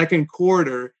the second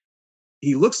quarter,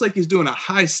 he looks like he's doing a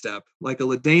high step, like a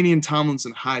LaDainian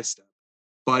Tomlinson high step.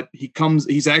 But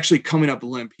he's actually coming up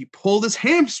limp. He pulled his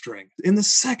hamstring in the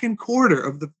second quarter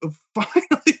of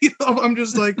finally, I'm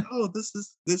just like, oh, this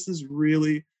is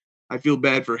really, I feel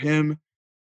bad for him.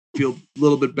 Feel a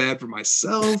little bit bad for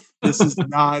myself. I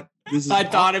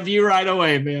thought of you right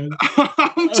away, man.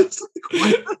 I'm just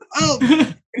like, what the hell?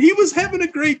 He was having a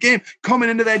great game. Coming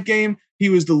into that game, he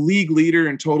was the league leader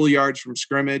in total yards from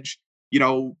scrimmage.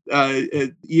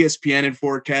 ESPN had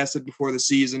forecasted before the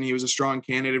season he was a strong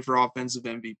candidate for offensive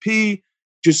MVP.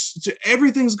 Just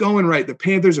everything's going right. The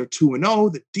Panthers are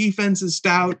 2-0. The defense is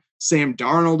stout. Sam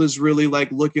Darnold is really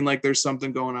looking like there's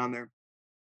something going on there.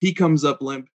 He comes up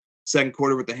limp second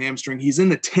quarter with the hamstring. He's in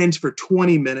the tent for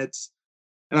 20 minutes.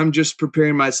 And I'm just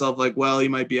preparing myself he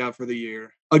might be out for the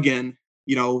year. Again,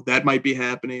 that might be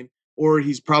happening. Or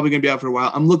he's probably going to be out for a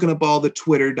while. I'm looking up all the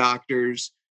Twitter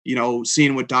doctors,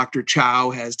 seeing what Dr. Chow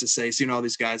has to say, seeing all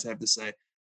these guys have to say.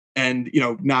 And,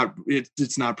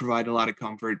 it's not providing a lot of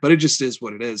comfort, but it just is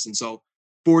what it is. And so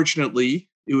fortunately,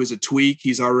 it was a tweak.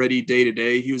 He's already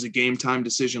day-to-day. He was a game time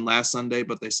decision last Sunday,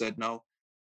 but they said no.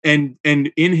 And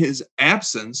in his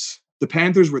absence, the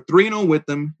Panthers were 3-0 with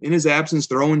them. In his absence,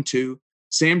 they're 0-2.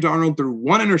 Sam Darnold threw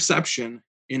 1 interception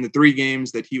in the 3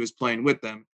 games that he was playing with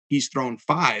them. He's thrown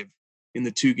 5 in the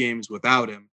 2 games without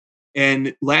him.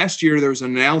 And last year, there was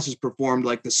an analysis performed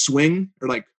like the swing or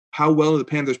like how well the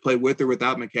Panthers play with or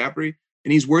without McCaffrey.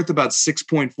 And he's worth about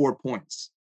 6.4 points.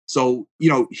 So,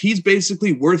 he's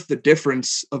basically worth the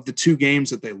difference of the 2 games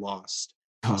that they lost.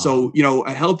 So,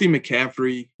 a healthy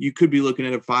McCaffrey, you could be looking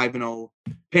at a 5-0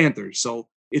 Panthers. So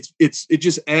it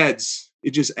just adds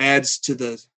to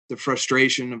the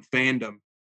frustration of fandom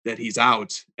that he's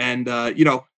out. And,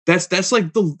 that's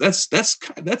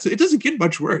it doesn't get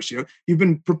much worse. You've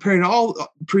been preparing all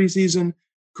preseason,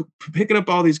 picking up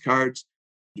all these cards,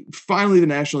 finally the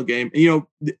national game.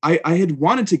 I had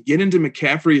wanted to get into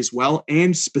McCaffrey as well,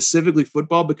 and specifically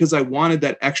football, because I wanted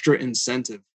that extra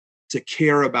incentive to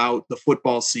care about the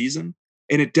football season.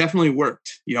 And it definitely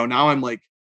worked. Now I'm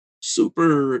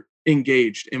super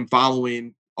engaged in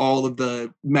following all of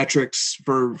the metrics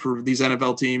for these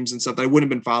NFL teams and stuff that I wouldn't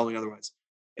have been following otherwise.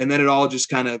 And then it all just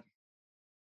kind of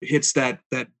hits that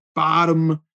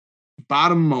bottom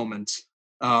moment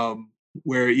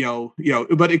where,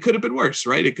 but it could have been worse,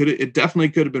 right? It definitely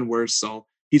could have been worse. So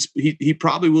he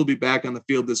probably will be back on the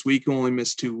field this week. He only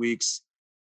missed 2 weeks.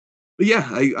 But yeah,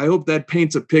 I hope that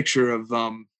paints a picture of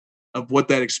what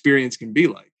that experience can be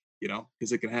like,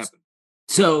 because it can happen.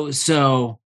 So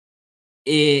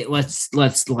let's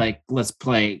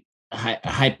play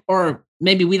hype, or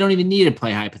maybe we don't even need to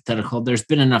play hypothetical. There's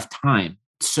been enough time.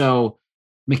 So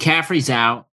McCaffrey's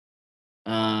out.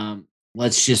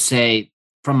 Let's just say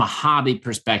from a hobby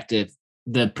perspective,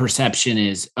 the perception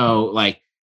is,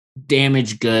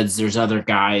 damaged goods. There's other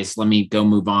guys. Let me go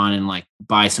move on and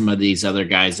buy some of these other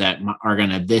guys that are going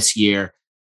to this year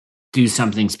do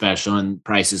something special and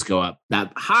prices go up.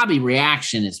 That hobby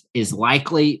reaction is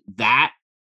likely that.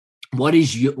 What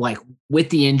is with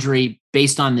the injury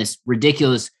based on this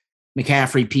ridiculous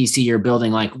McCaffrey PC you're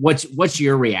building? What's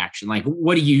your reaction?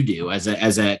 What do you do as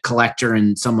a collector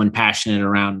and someone passionate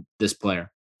around this player?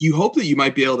 You hope that you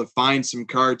might be able to find some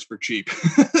cards for cheap.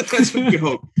 That's what you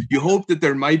hope. You hope that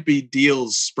there might be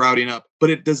deals sprouting up,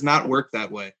 but it does not work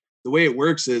that way. The way it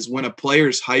works is when a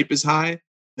player's hype is high,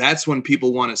 that's when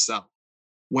people want to sell.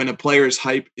 When a player's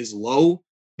hype is low,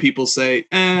 people say,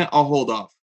 I'll hold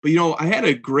off. But, I had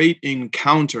a great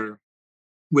encounter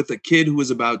with a kid who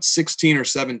was about 16 or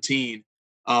 17.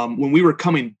 When we were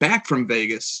coming back from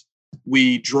Vegas,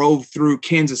 we drove through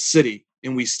Kansas City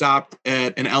and we stopped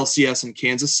at an LCS in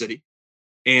Kansas City.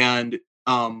 And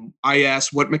I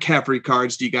asked, what McCaffrey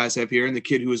cards do you guys have here? And the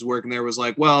kid who was working there was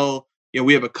like, well,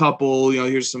 we have a couple,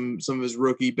 here's some of his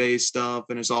rookie base stuff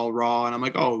and it's all raw. And I'm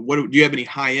like, oh, do you have any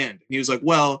high end? And he was like,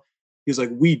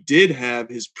 we did have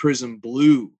his Prism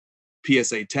Blue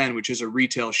PSA 10, which is a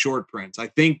retail short print. I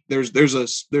think there's a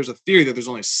theory that there's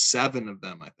only 7 of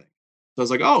them, I think. So I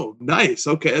was like, oh, nice.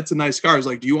 Okay, that's a nice card. I was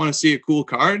like, do you want to see a cool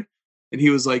card? And he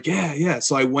was like, yeah.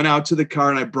 So I went out to the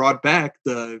car and I brought back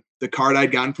the card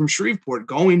I'd gotten from Shreveport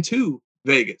going to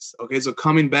Vegas. Okay, so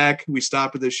coming back, we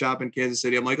stopped at this shop in Kansas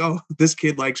City. I'm like, oh, this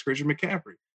kid likes Christian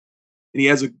McCaffrey. And he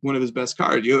has one of his best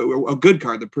cards, a good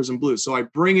card, the Prism Blue. So I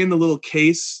bring in the little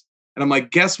case And I'm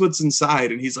like, guess what's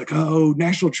inside? And he's like, oh,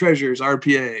 National Treasures,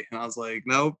 RPA. And I was like,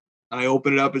 nope. And I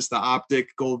open it up. It's the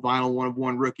Optic Gold Vinyl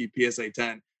 1/1 Rookie PSA 10.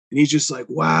 And he's just like,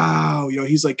 wow.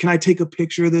 He's like, can I take a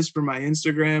picture of this for my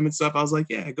Instagram and stuff? I was like,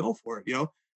 yeah, go for it.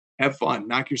 Have fun,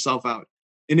 knock yourself out.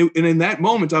 And in that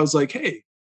moment, I was like, hey,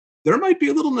 there might be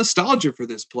a little nostalgia for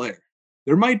this player.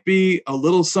 There might be a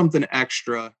little something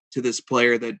extra to this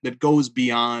player that goes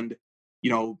beyond,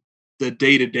 the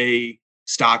day-to-day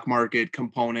stock market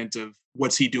component of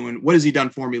what's he doing, what has he done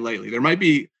for me lately. There might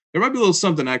be a little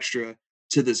something extra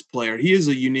to this player. He is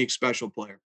a unique, special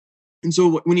player. And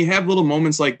so when you have little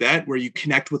moments like that where you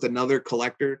connect with another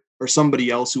collector or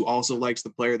somebody else who also likes the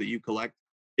player that you collect,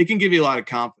 it can give you a lot of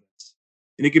confidence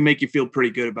and it can make you feel pretty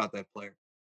good about that player.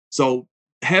 So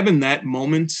having that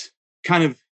moment kind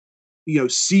of,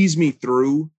 sees me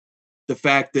through the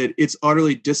fact that it's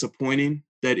utterly disappointing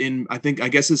that I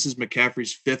guess this is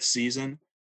McCaffrey's 5th season,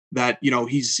 that,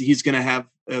 he's going to have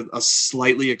a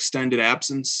slightly extended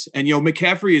absence. And,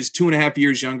 McCaffrey is 2.5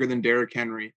 years younger than Derrick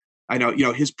Henry. I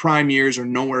know, his prime years are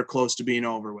nowhere close to being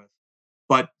over with,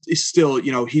 but it's still,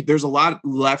 there's a lot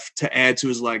left to add to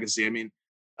his legacy. I mean,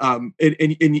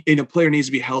 and a player needs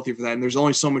to be healthy for that. And there's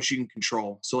only so much you can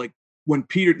control. So like when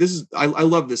I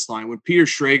love this line. When Peter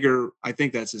Schrager, I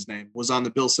think that's his name, was on the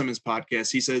Bill Simmons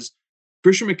podcast, he says,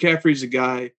 Christian McCaffrey is a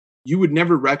guy you would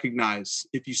never recognize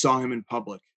if you saw him in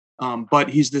public. But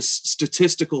he's this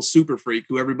statistical super freak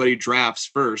who everybody drafts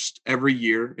first every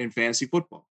year in fantasy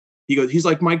football. He's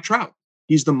like Mike Trout.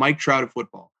 He's the Mike Trout of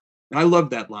football. And I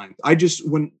love that line.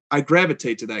 When I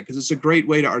gravitate to that because it's a great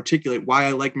way to articulate why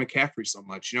I like McCaffrey so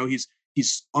much.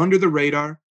 He's under the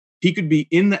radar. He could be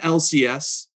in the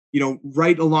LCS,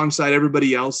 right alongside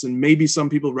everybody else. And maybe some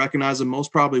people recognize him,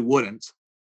 most probably wouldn't.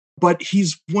 But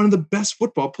he's one of the best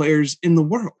football players in the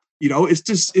world.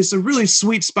 It's a really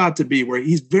sweet spot to be where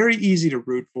he's very easy to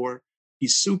root for.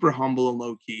 He's super humble and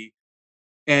low key.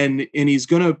 And he's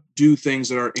going to do things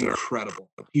that are incredible.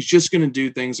 He's just going to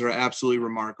do things that are absolutely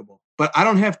remarkable. But I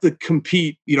don't have to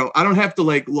compete. I don't have to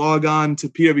log on to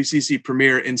PWCC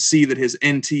Premier and see that his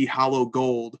NT Hollow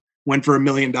Gold went for $1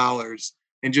 million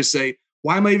and just say,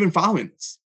 why am I even following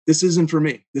this? This isn't for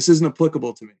me. This isn't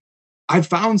applicable to me. I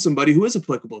found somebody who is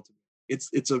applicable to me.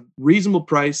 It's a reasonable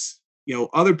price.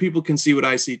 Other people can see what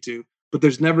I see too, but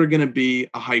there's never going to be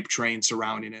a hype train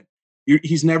surrounding it.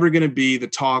 He's never going to be the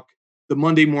talk the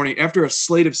Monday morning after a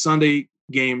slate of Sunday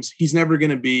games. He's never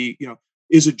going to be,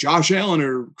 is it Josh Allen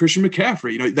or Christian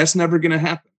McCaffrey? That's never going to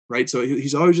happen. Right. So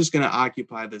he's always just going to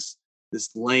occupy this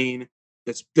lane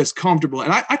that's comfortable.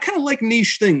 And I kind of like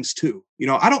niche things too.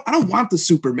 I don't want the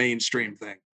super mainstream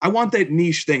thing. I want that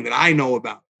niche thing that I know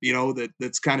about,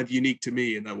 that's kind of unique to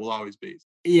me and that will always be.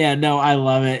 Yeah, no, I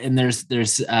love it. And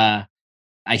there's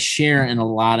I share in a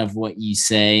lot of what you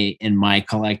say in my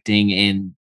collecting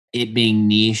and it being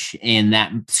niche, and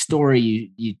that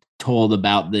story you told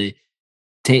about the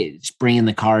bringing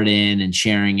the card in and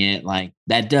sharing it, like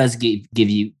that does give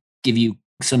you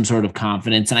some sort of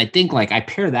confidence. And I think I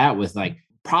pair that with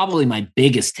probably my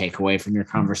biggest takeaway from your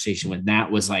conversation with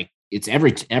Nat was it's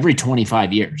every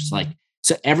 25 years.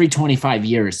 So every 25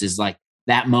 years is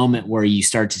that moment where you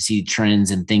start to see trends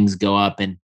and things go up.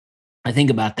 And I think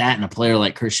about that in a player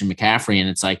like Christian McCaffrey. And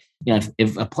it's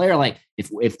if a player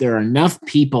if there are enough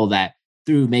people that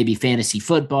through maybe fantasy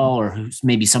football or who's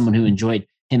maybe someone who enjoyed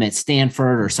him at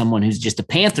Stanford or someone who's just a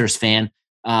Panthers fan,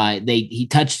 he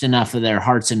touched enough of their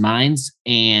hearts and minds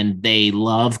and they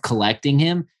love collecting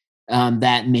him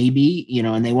that maybe,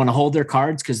 and they want to hold their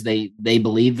cards because they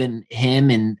believe in him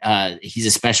and he's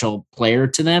a special player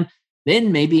to them.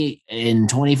 Then maybe in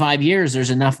 25 years,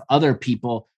 there's enough other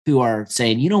people who are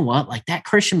saying, you know what, that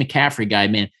Christian McCaffrey guy,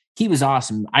 man, he was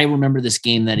awesome. I remember this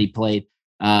game that he played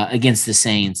against the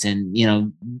Saints and,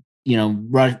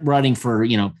 running for,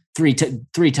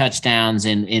 three touchdowns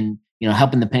and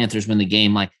helping the Panthers win the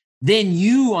game. Then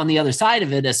you on the other side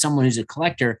of it, as someone who's a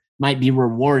collector, might be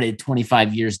rewarded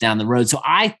 25 years down the road. So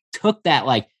I took that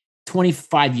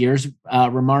 25 years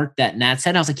remark that Nat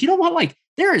said. I was like, you know what,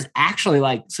 there is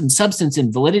actually some substance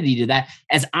and validity to that,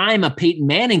 as I'm a Peyton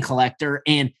Manning collector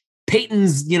and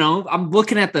Peyton's, I'm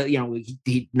looking at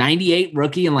the 98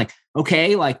 rookie and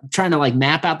okay, trying to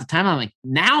map out the time. I'm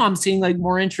now I'm seeing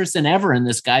more interest than ever in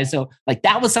this guy. So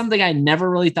that was something I never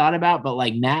really thought about, but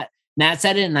Nat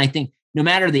said it. And I think no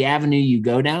matter the avenue you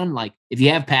go down, if you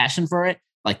have passion for it,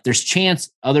 there's chance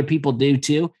other people do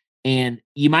too. And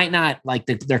you might not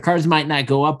their cards might not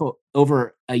go up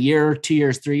over a year, 2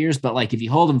 years, 3 years, but if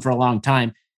you hold them for a long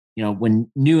time,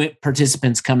 when new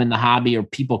participants come in the hobby or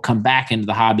people come back into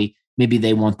the hobby, maybe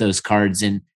they want those cards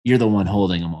and you're the one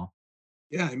holding them all.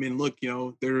 Yeah. I mean, look,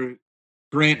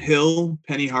 Grant Hill,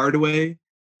 Penny Hardaway,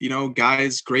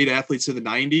 guys, great athletes of the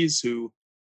 90s who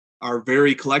are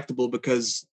very collectible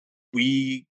because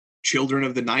we children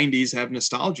of the 90s have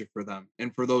nostalgia for them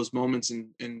and for those moments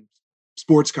in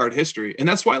sports card history. And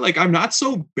that's why, like, I'm not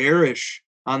so bearish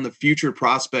on the future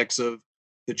prospects of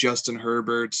the Justin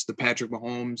Herberts, the Patrick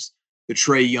Mahomes, the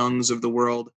Trae Youngs of the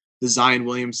world, the Zion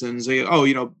Williamsons.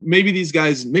 Maybe these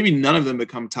guys, maybe none of them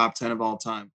become top 10 of all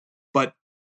time. But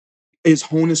is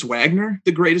Honus Wagner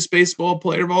the greatest baseball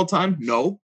player of all time?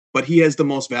 No, but he has the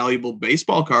most valuable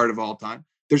baseball card of all time.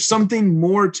 There's something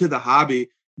more to the hobby.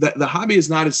 That the hobby is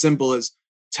not as simple as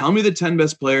tell me the 10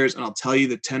 best players and I'll tell you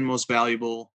the 10 most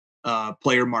valuable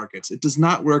player markets. It does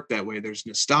not work that way. There's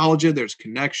nostalgia, there's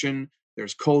connection,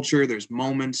 there's culture, there's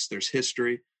moments, there's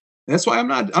history. And that's why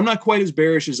I'm not quite as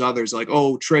bearish as others. Like,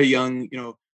 oh, Trae Young,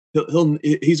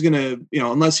 he's gonna,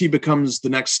 unless he becomes the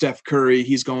next Steph Curry,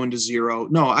 he's going to zero.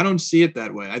 No, I don't see it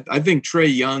that way. I think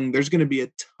Trae Young, there's going to be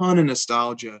a ton of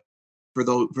nostalgia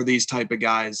for these type of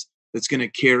guys that's going to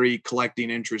carry collecting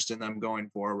interest in them going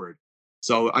forward.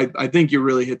 So I think you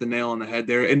really hit the nail on the head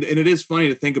there. And it is funny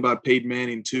to think about Peyton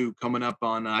Manning too, coming up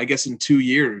on, I guess in 2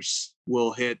 years,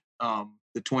 we'll hit the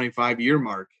 25-year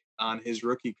mark on his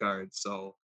rookie card.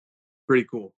 So pretty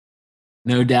cool.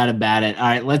 No doubt about it. All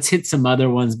right, let's hit some other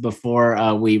ones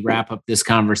before we wrap up this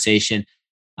conversation.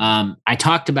 I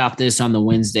talked about this on the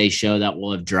Wednesday show that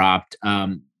will have dropped.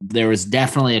 There was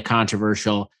definitely a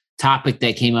controversial topic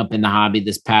that came up in the hobby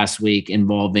this past week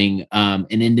involving an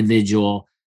individual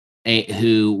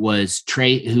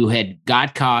who had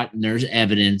got caught, and there's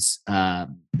evidence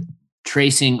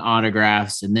tracing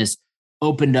autographs, and this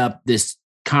opened up this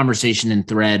conversation and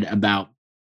thread about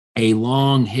a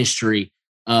long history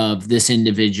of this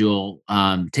individual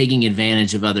taking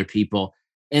advantage of other people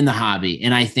in the hobby.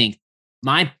 And I think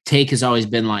my take has always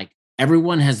been like,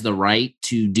 everyone has the right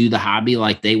to do the hobby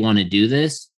like they want to do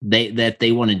this, that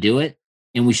they want to do it,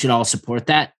 and we should all support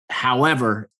that.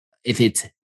 However, if it's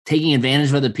taking advantage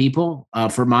of other people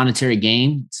for monetary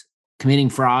gains, committing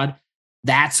fraud,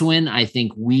 that's when I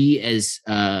think we as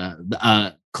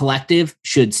a collective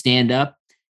should stand up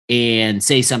and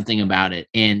say something about it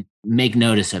and make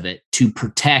notice of it to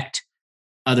protect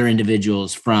other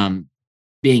individuals from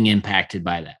being impacted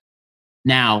by that.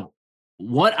 Now,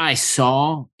 what I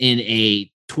saw in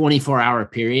a 24-hour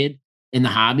period in the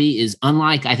hobby is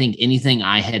unlike, I think, anything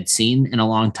I had seen in a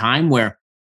long time, where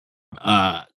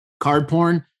card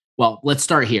porn. Well, let's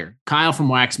start here. Kyle from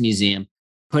Wax Museum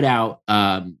put out,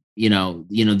 there's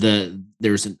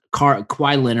a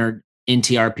Kawhi Leonard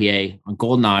NTRPA on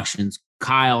Golden Auctions.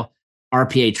 Kyle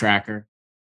RPA tracker.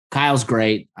 Kyle's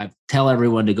great. I tell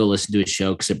everyone to go listen to his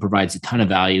show because it provides a ton of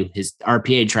value. His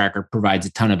RPA tracker provides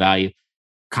a ton of value.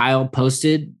 Kyle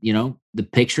posted, the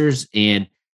pictures, and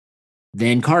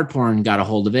then Card Porn got a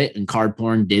hold of it, and Card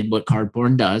Porn did what Card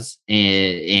Porn does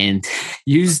and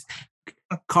used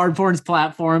Card Porn's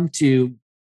platform to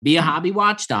be a hobby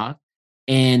watchdog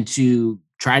and to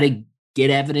try to get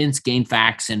evidence, gain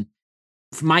facts. And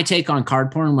for my take on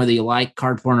Card Porn, whether you like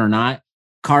Card Porn or not,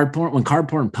 when Card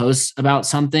Porn posts about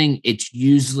something, it's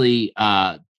usually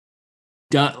a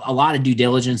lot of due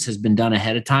diligence has been done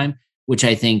ahead of time, which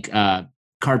I think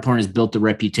Card Porn has built a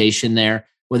reputation there,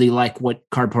 whether you like what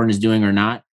Card Porn is doing or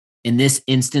not. In this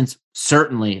instance,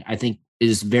 certainly, I think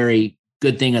is a very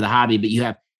good thing of the hobby. But you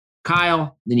have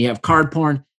Kyle, then you have Card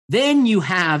Porn, then you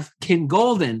have Ken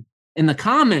Golden in the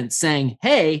comments saying,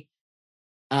 hey,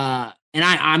 and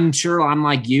I'm sure I'm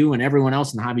like you and everyone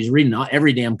else in the hobby is reading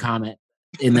every damn comment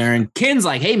in there. And Ken's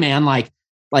like, hey, man, like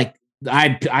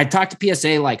I talked to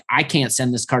PSA, like, I can't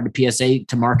send this card to PSA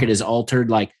to mark it as altered.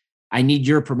 Like, I need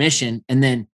your permission. And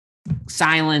then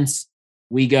silence,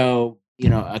 we go,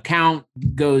 account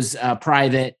goes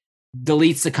private,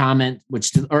 deletes the comment,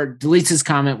 deletes his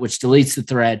comment, which deletes the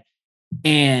thread.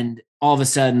 And all of a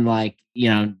sudden, like,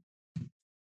 trying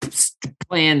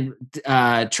to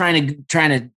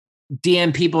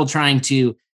DM people, trying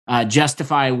to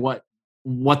justify what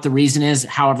the reason is.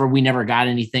 However, we never got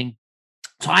anything.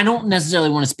 So I don't necessarily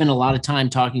want to spend a lot of time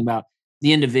talking about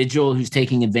the individual who's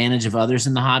taking advantage of others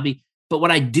in the hobby. But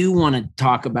what I do want to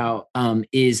talk about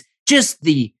is just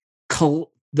the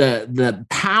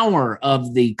power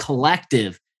of the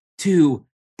collective to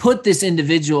put this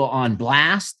individual on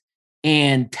blast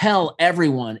and tell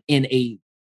everyone in a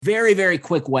very, very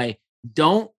quick way,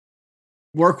 don't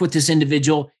work with this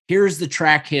individual. Here's the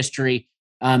track history,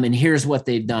 and here's what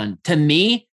they've done. To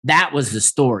me, that was the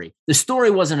story. The story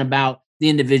wasn't about the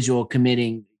individual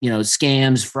committing,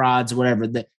 scams, frauds, whatever.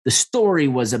 The story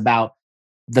was about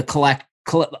the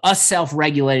us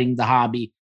self-regulating the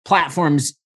hobby.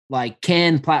 Platforms like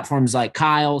Ken, platforms like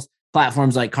Kyle's,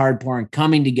 platforms like Card Porn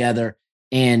coming together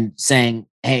and saying,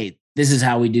 hey, this is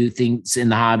how we do things in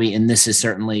the hobby. And this is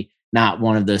certainly not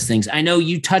one of those things. I know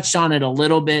you touched on it a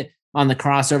little bit on the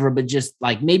crossover, but just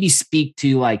like maybe speak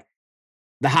to like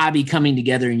the hobby coming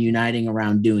together and uniting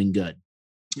around doing good.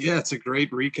 Yeah, it's a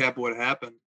great recap of what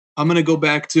happened. I'm going to go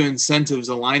back to incentives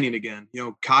aligning again.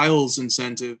 Kyle's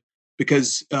incentive,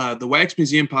 because the Wax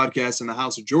Museum podcast and the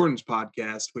House of Jordans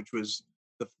podcast, which was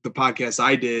the podcast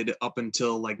I did up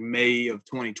until like May of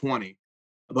 2020,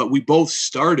 but we both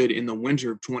started in the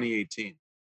winter of 2018.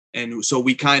 And so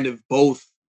we kind of both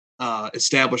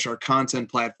established our content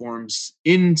platforms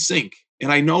in sync.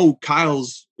 And I know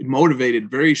Kyle's motivated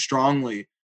very strongly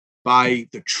by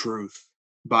the truth,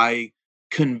 by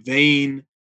conveying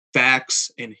facts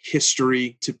and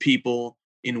history to people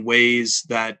in ways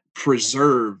that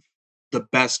preserve the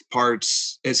best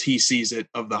parts, as he sees it,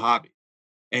 of the hobby.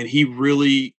 And he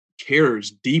really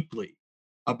cares deeply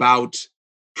about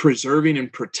preserving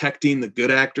and protecting the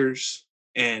good actors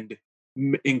and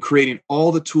in creating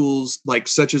all the tools like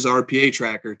such as RPA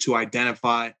tracker to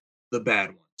identify the bad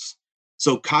ones.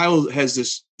 So Kyle has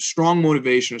this strong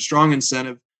motivation, a strong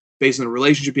incentive based on the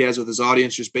relationship he has with his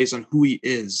audience, just based on who he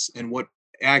is and what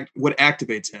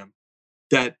activates him,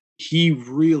 that he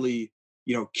really,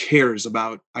 cares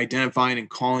about identifying and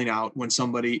calling out when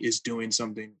somebody is doing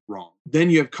something wrong. Then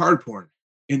you have Card Porn,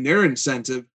 and their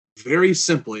incentive, very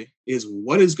simply, is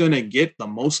what is going to get the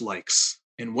most likes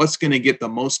and what's going to get the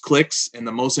most clicks and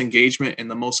the most engagement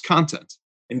and the most content.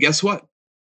 And guess what?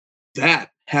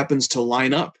 That happens to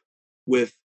line up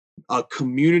with a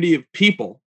community of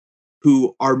people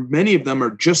who are, many of them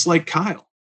are just like Kyle,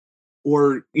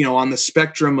 or, on the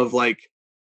spectrum of like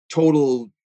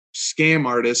total scam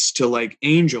artists to like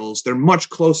angels. They're much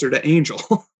closer to Angel.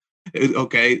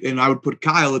 Okay. And I would put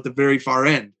Kyle at the very far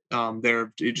end.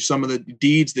 Some of the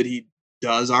deeds that he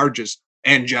does are just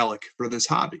angelic for this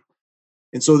hobby.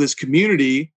 And so this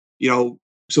community,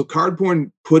 so Card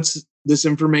Porn puts this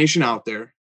information out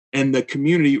there and the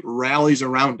community rallies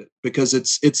around it because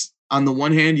it's on the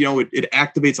one hand, it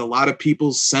activates a lot of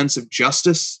people's sense of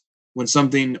justice when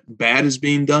something bad is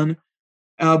being done.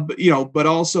 But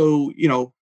also,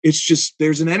 it's just,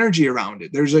 there's an energy around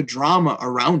it. There's a drama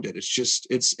around it.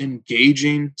 It's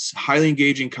engaging, it's highly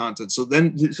engaging content. So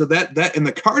that and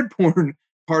the Card Porn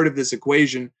part of this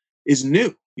equation is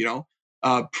new,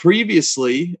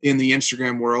 previously in the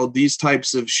Instagram world, these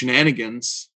types of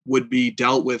shenanigans would be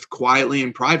dealt with quietly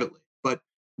and privately. But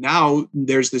now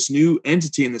there's this new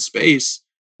entity in the space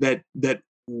that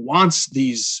wants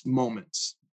these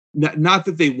moments. Not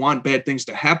that they want bad things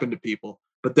to happen to people,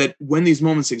 but that when these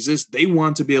moments exist, they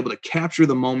want to be able to capture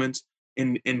the moment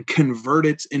and convert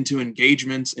it into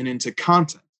engagements and into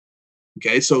content.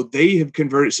 Okay, so they have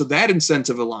converted. So that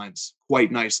incentive aligns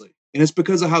quite nicely. And it's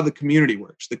because of how the community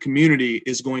works. The community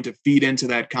is going to feed into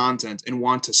that content and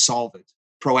want to solve it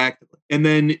proactively. And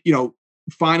then,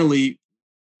 finally,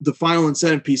 the final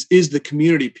incentive piece is the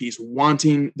community piece.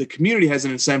 The community has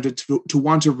an incentive to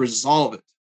want to resolve it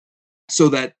so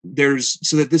that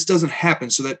this doesn't happen.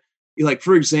 So that, like,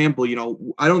 for example,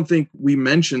 I don't think we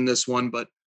mentioned this one, but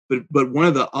one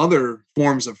of the other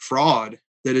forms of fraud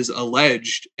that is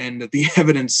alleged and that the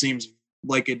evidence seems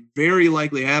like it very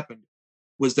likely happened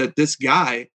was that this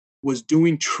guy was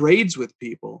doing trades with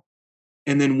people.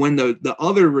 And then when the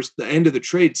end of the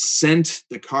trade sent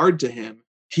the card to him,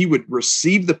 he would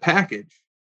receive the package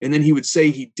and then he would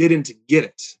say he didn't get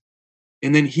it.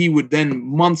 And then he would then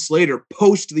months later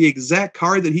post the exact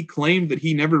card that he claimed that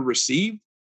he never received.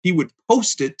 He would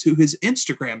post it to his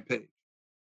Instagram page.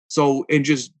 So, and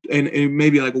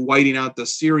maybe like whiting out the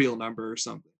serial number or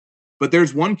something. But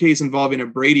there's one case involving a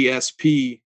Brady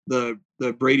SP, the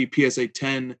Brady PSA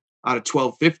 10 out of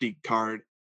 1250 card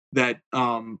that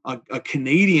a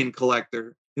Canadian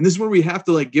collector, and this is where we have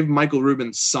to like give Michael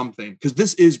Rubin something, because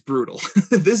this is brutal.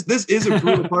 this is a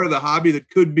brutal part of the hobby that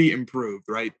could be improved,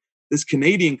 right? This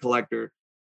Canadian collector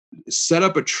set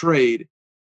up a trade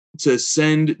to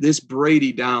send this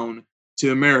Brady down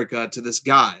to America to this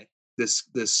guy, this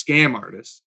scam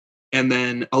artist, and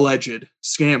then alleged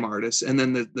scam artist. And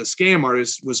then the scam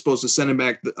artist was supposed to send him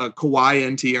back a Kawhi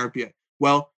NT RPA.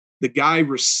 Well, the guy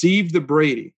received the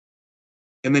Brady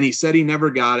and then he said he never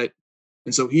got it.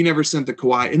 And so he never sent the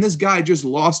Kawhi. And this guy just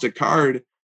lost a card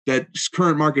that's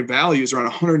current market value is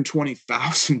around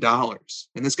 $120,000.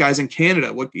 And this guy's in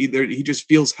Canada. He just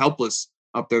feels helpless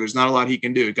up there. There's not a lot he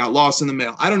can do. It got lost in the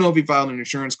mail. I don't know if he filed an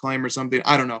insurance claim or something.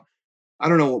 I don't know. I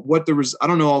don't know I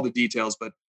don't know all the details,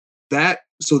 but that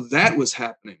was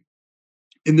happening.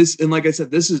 And like I said,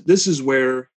 this is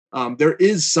where there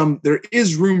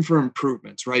is room for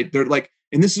improvements, right? They're like,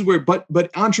 And this is where, but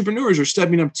entrepreneurs are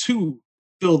stepping up to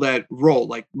fill that role,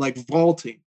 like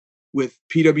vaulting with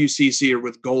PWCC or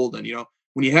with Golden. You know,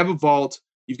 when you have a vault,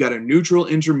 you've got a neutral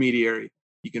intermediary.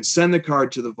 You can send the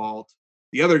card to the vault.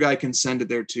 The other guy can send it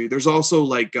there too. There's also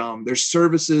like there's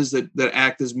services that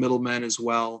act as middlemen as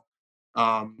well.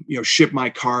 You know, Ship My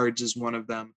Cards is one of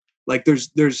them. Like there's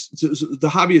the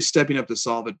hobby is stepping up to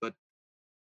solve it. But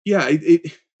yeah,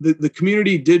 the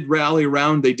community did rally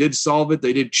around. They did solve it.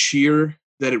 They did cheer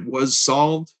that it was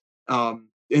solved.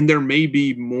 And there may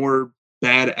be more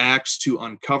bad acts to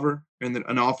uncover.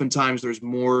 And oftentimes there's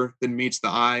more than meets the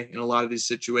eye in a lot of these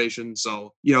situations.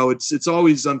 So, you know, it's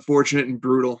always unfortunate and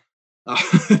brutal,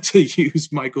 to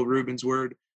use Michael Rubin's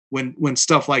word, when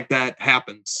stuff like that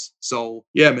happens. So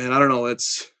yeah, man, I don't know.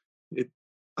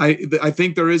 I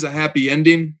think there is a happy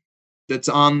ending that's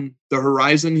on the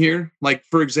horizon here. Like,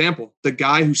 for example, the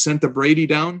guy who sent the Brady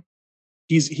down,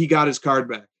 he got his card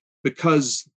back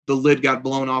because the lid got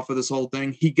blown off of this whole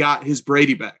thing. He got his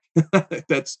Brady back.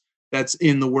 That's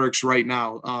in the works right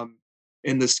now.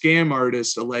 And the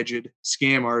alleged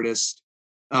scam artist,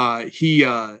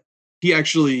 he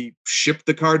actually shipped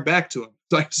the card back to him.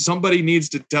 Like, somebody needs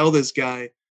to tell this guy,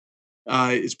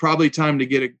 it's probably time to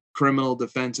get a criminal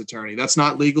defense attorney. That's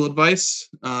not legal advice.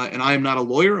 And I am not a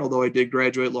lawyer, although I did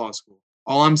graduate law school.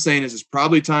 All I'm saying is it's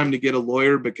probably time to get a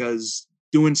lawyer, because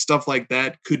doing stuff like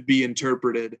that could be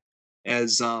interpreted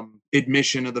as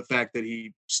admission of the fact that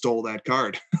he stole that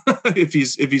card if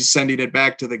he's sending it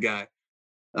back to the guy.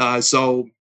 So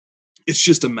it's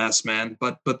just a mess, man.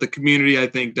 But the community, I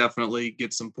think, definitely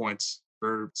gets some points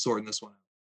for sorting this one out.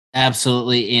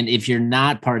 Absolutely. And if you're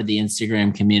not part of the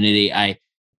Instagram community, I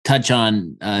touch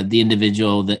on the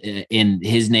individual in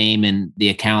his name and the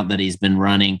account that he's been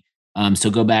running. So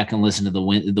go back and listen to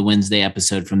the Wednesday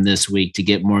episode from this week to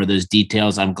get more of those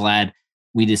details. I'm glad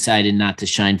we decided not to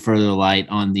shine further light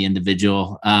on the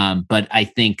individual. But I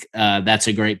think that's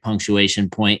a great punctuation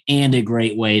point and a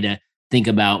great way to think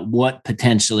about what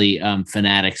potentially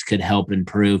Fanatics could help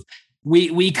improve.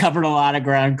 We covered a lot of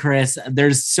ground, Chris.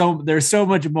 There's so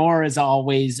much more, as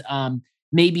always.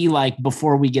 Maybe like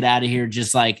before we get out of here,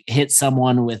 just like hit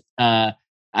someone with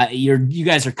you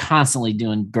guys are constantly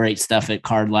doing great stuff at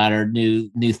Card Ladder,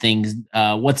 new things.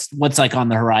 What's like on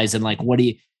the horizon? Like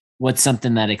what's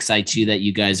something that excites you that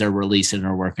you guys are releasing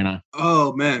or working on?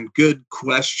 Oh man, good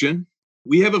question.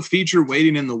 We have a feature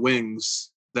waiting in the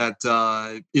wings that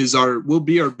will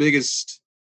be our biggest,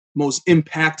 most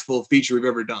impactful feature we've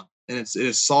ever done. And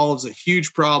it solves a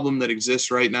huge problem that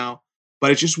exists right now,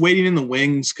 but it's just waiting in the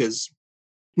wings because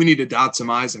we need to dot some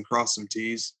I's and cross some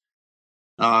T's.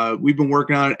 We've been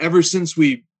working on it ever since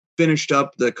we finished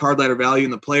up the Card Ladder Value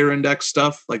and the Player Index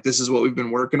stuff. Like, this is what we've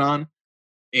been working on.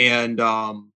 And,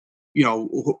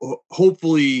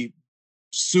 hopefully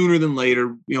sooner than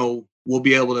later, we'll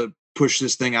be able to push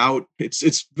this thing out.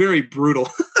 It's very brutal.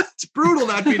 It's brutal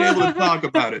not being able to talk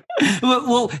about it.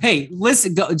 Well, hey,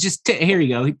 listen, here you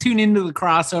go. Tune into the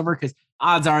crossover, because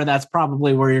odds are that's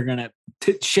probably where you're going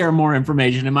to share more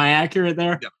information. Am I accurate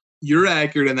there? Yeah, you're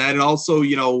accurate in that. And also,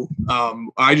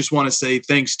 I just want to say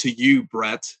thanks to you,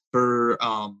 Brett, for,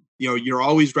 you're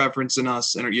always referencing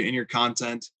us in your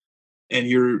content, and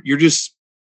you're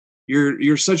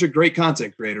such a great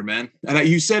content creator, man. And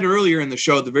you said earlier in the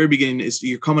show at the very beginning,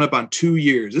 you're coming up on 2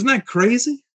 years. Isn't that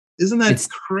crazy? It's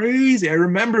crazy. I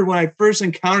remember when I first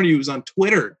encountered you, it was on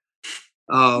Twitter.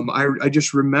 I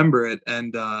just remember it.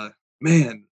 And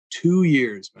man, 2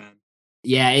 years, man.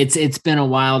 Yeah, it's been a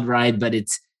wild ride, but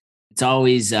it's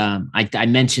always I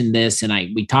mentioned this and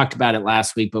we talked about it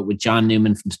last week, but with John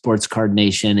Newman from Sports Card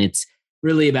Nation, it's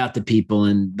really about the people,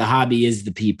 and the hobby is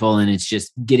the people. And it's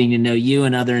just getting to know you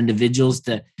and other individuals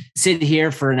to sit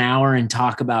here for an hour and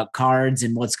talk about cards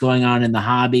and what's going on in the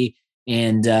hobby.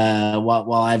 And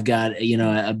while I've got,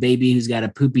 a baby who's got a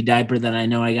poopy diaper that I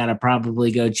know I got to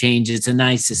probably go change, it's a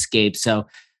nice escape. So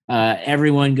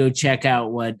everyone go check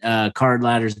out what Card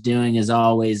Ladder's doing. As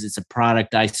always, it's a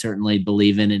product I certainly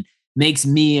believe in and makes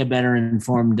me a better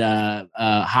informed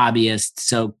hobbyist.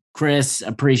 So Chris,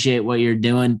 appreciate what you're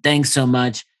doing. Thanks so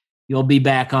much. You'll be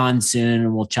back on soon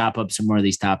and we'll chop up some more of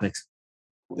these topics.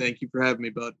 Thank you for having me,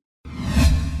 bud.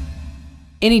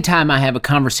 Anytime I have a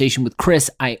conversation with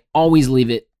Chris, I always leave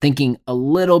it thinking a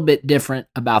little bit different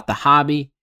about the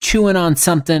hobby, chewing on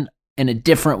something in a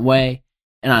different way.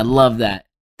 And I love that.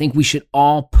 I think we should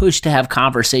all push to have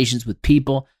conversations with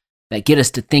people that get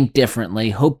us to think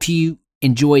differently. Hope you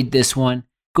enjoyed this one.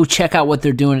 Go check out what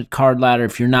they're doing at Card Ladder.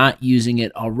 If you're not using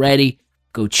it already,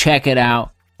 go check it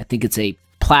out. I think it's a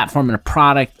platform and a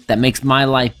product that makes my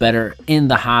life better in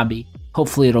the hobby.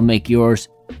 Hopefully it'll make yours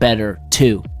better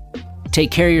too.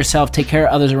 Take care of yourself. Take care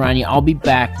of others around you. I'll be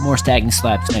back. More Stacking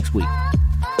Slabs next week.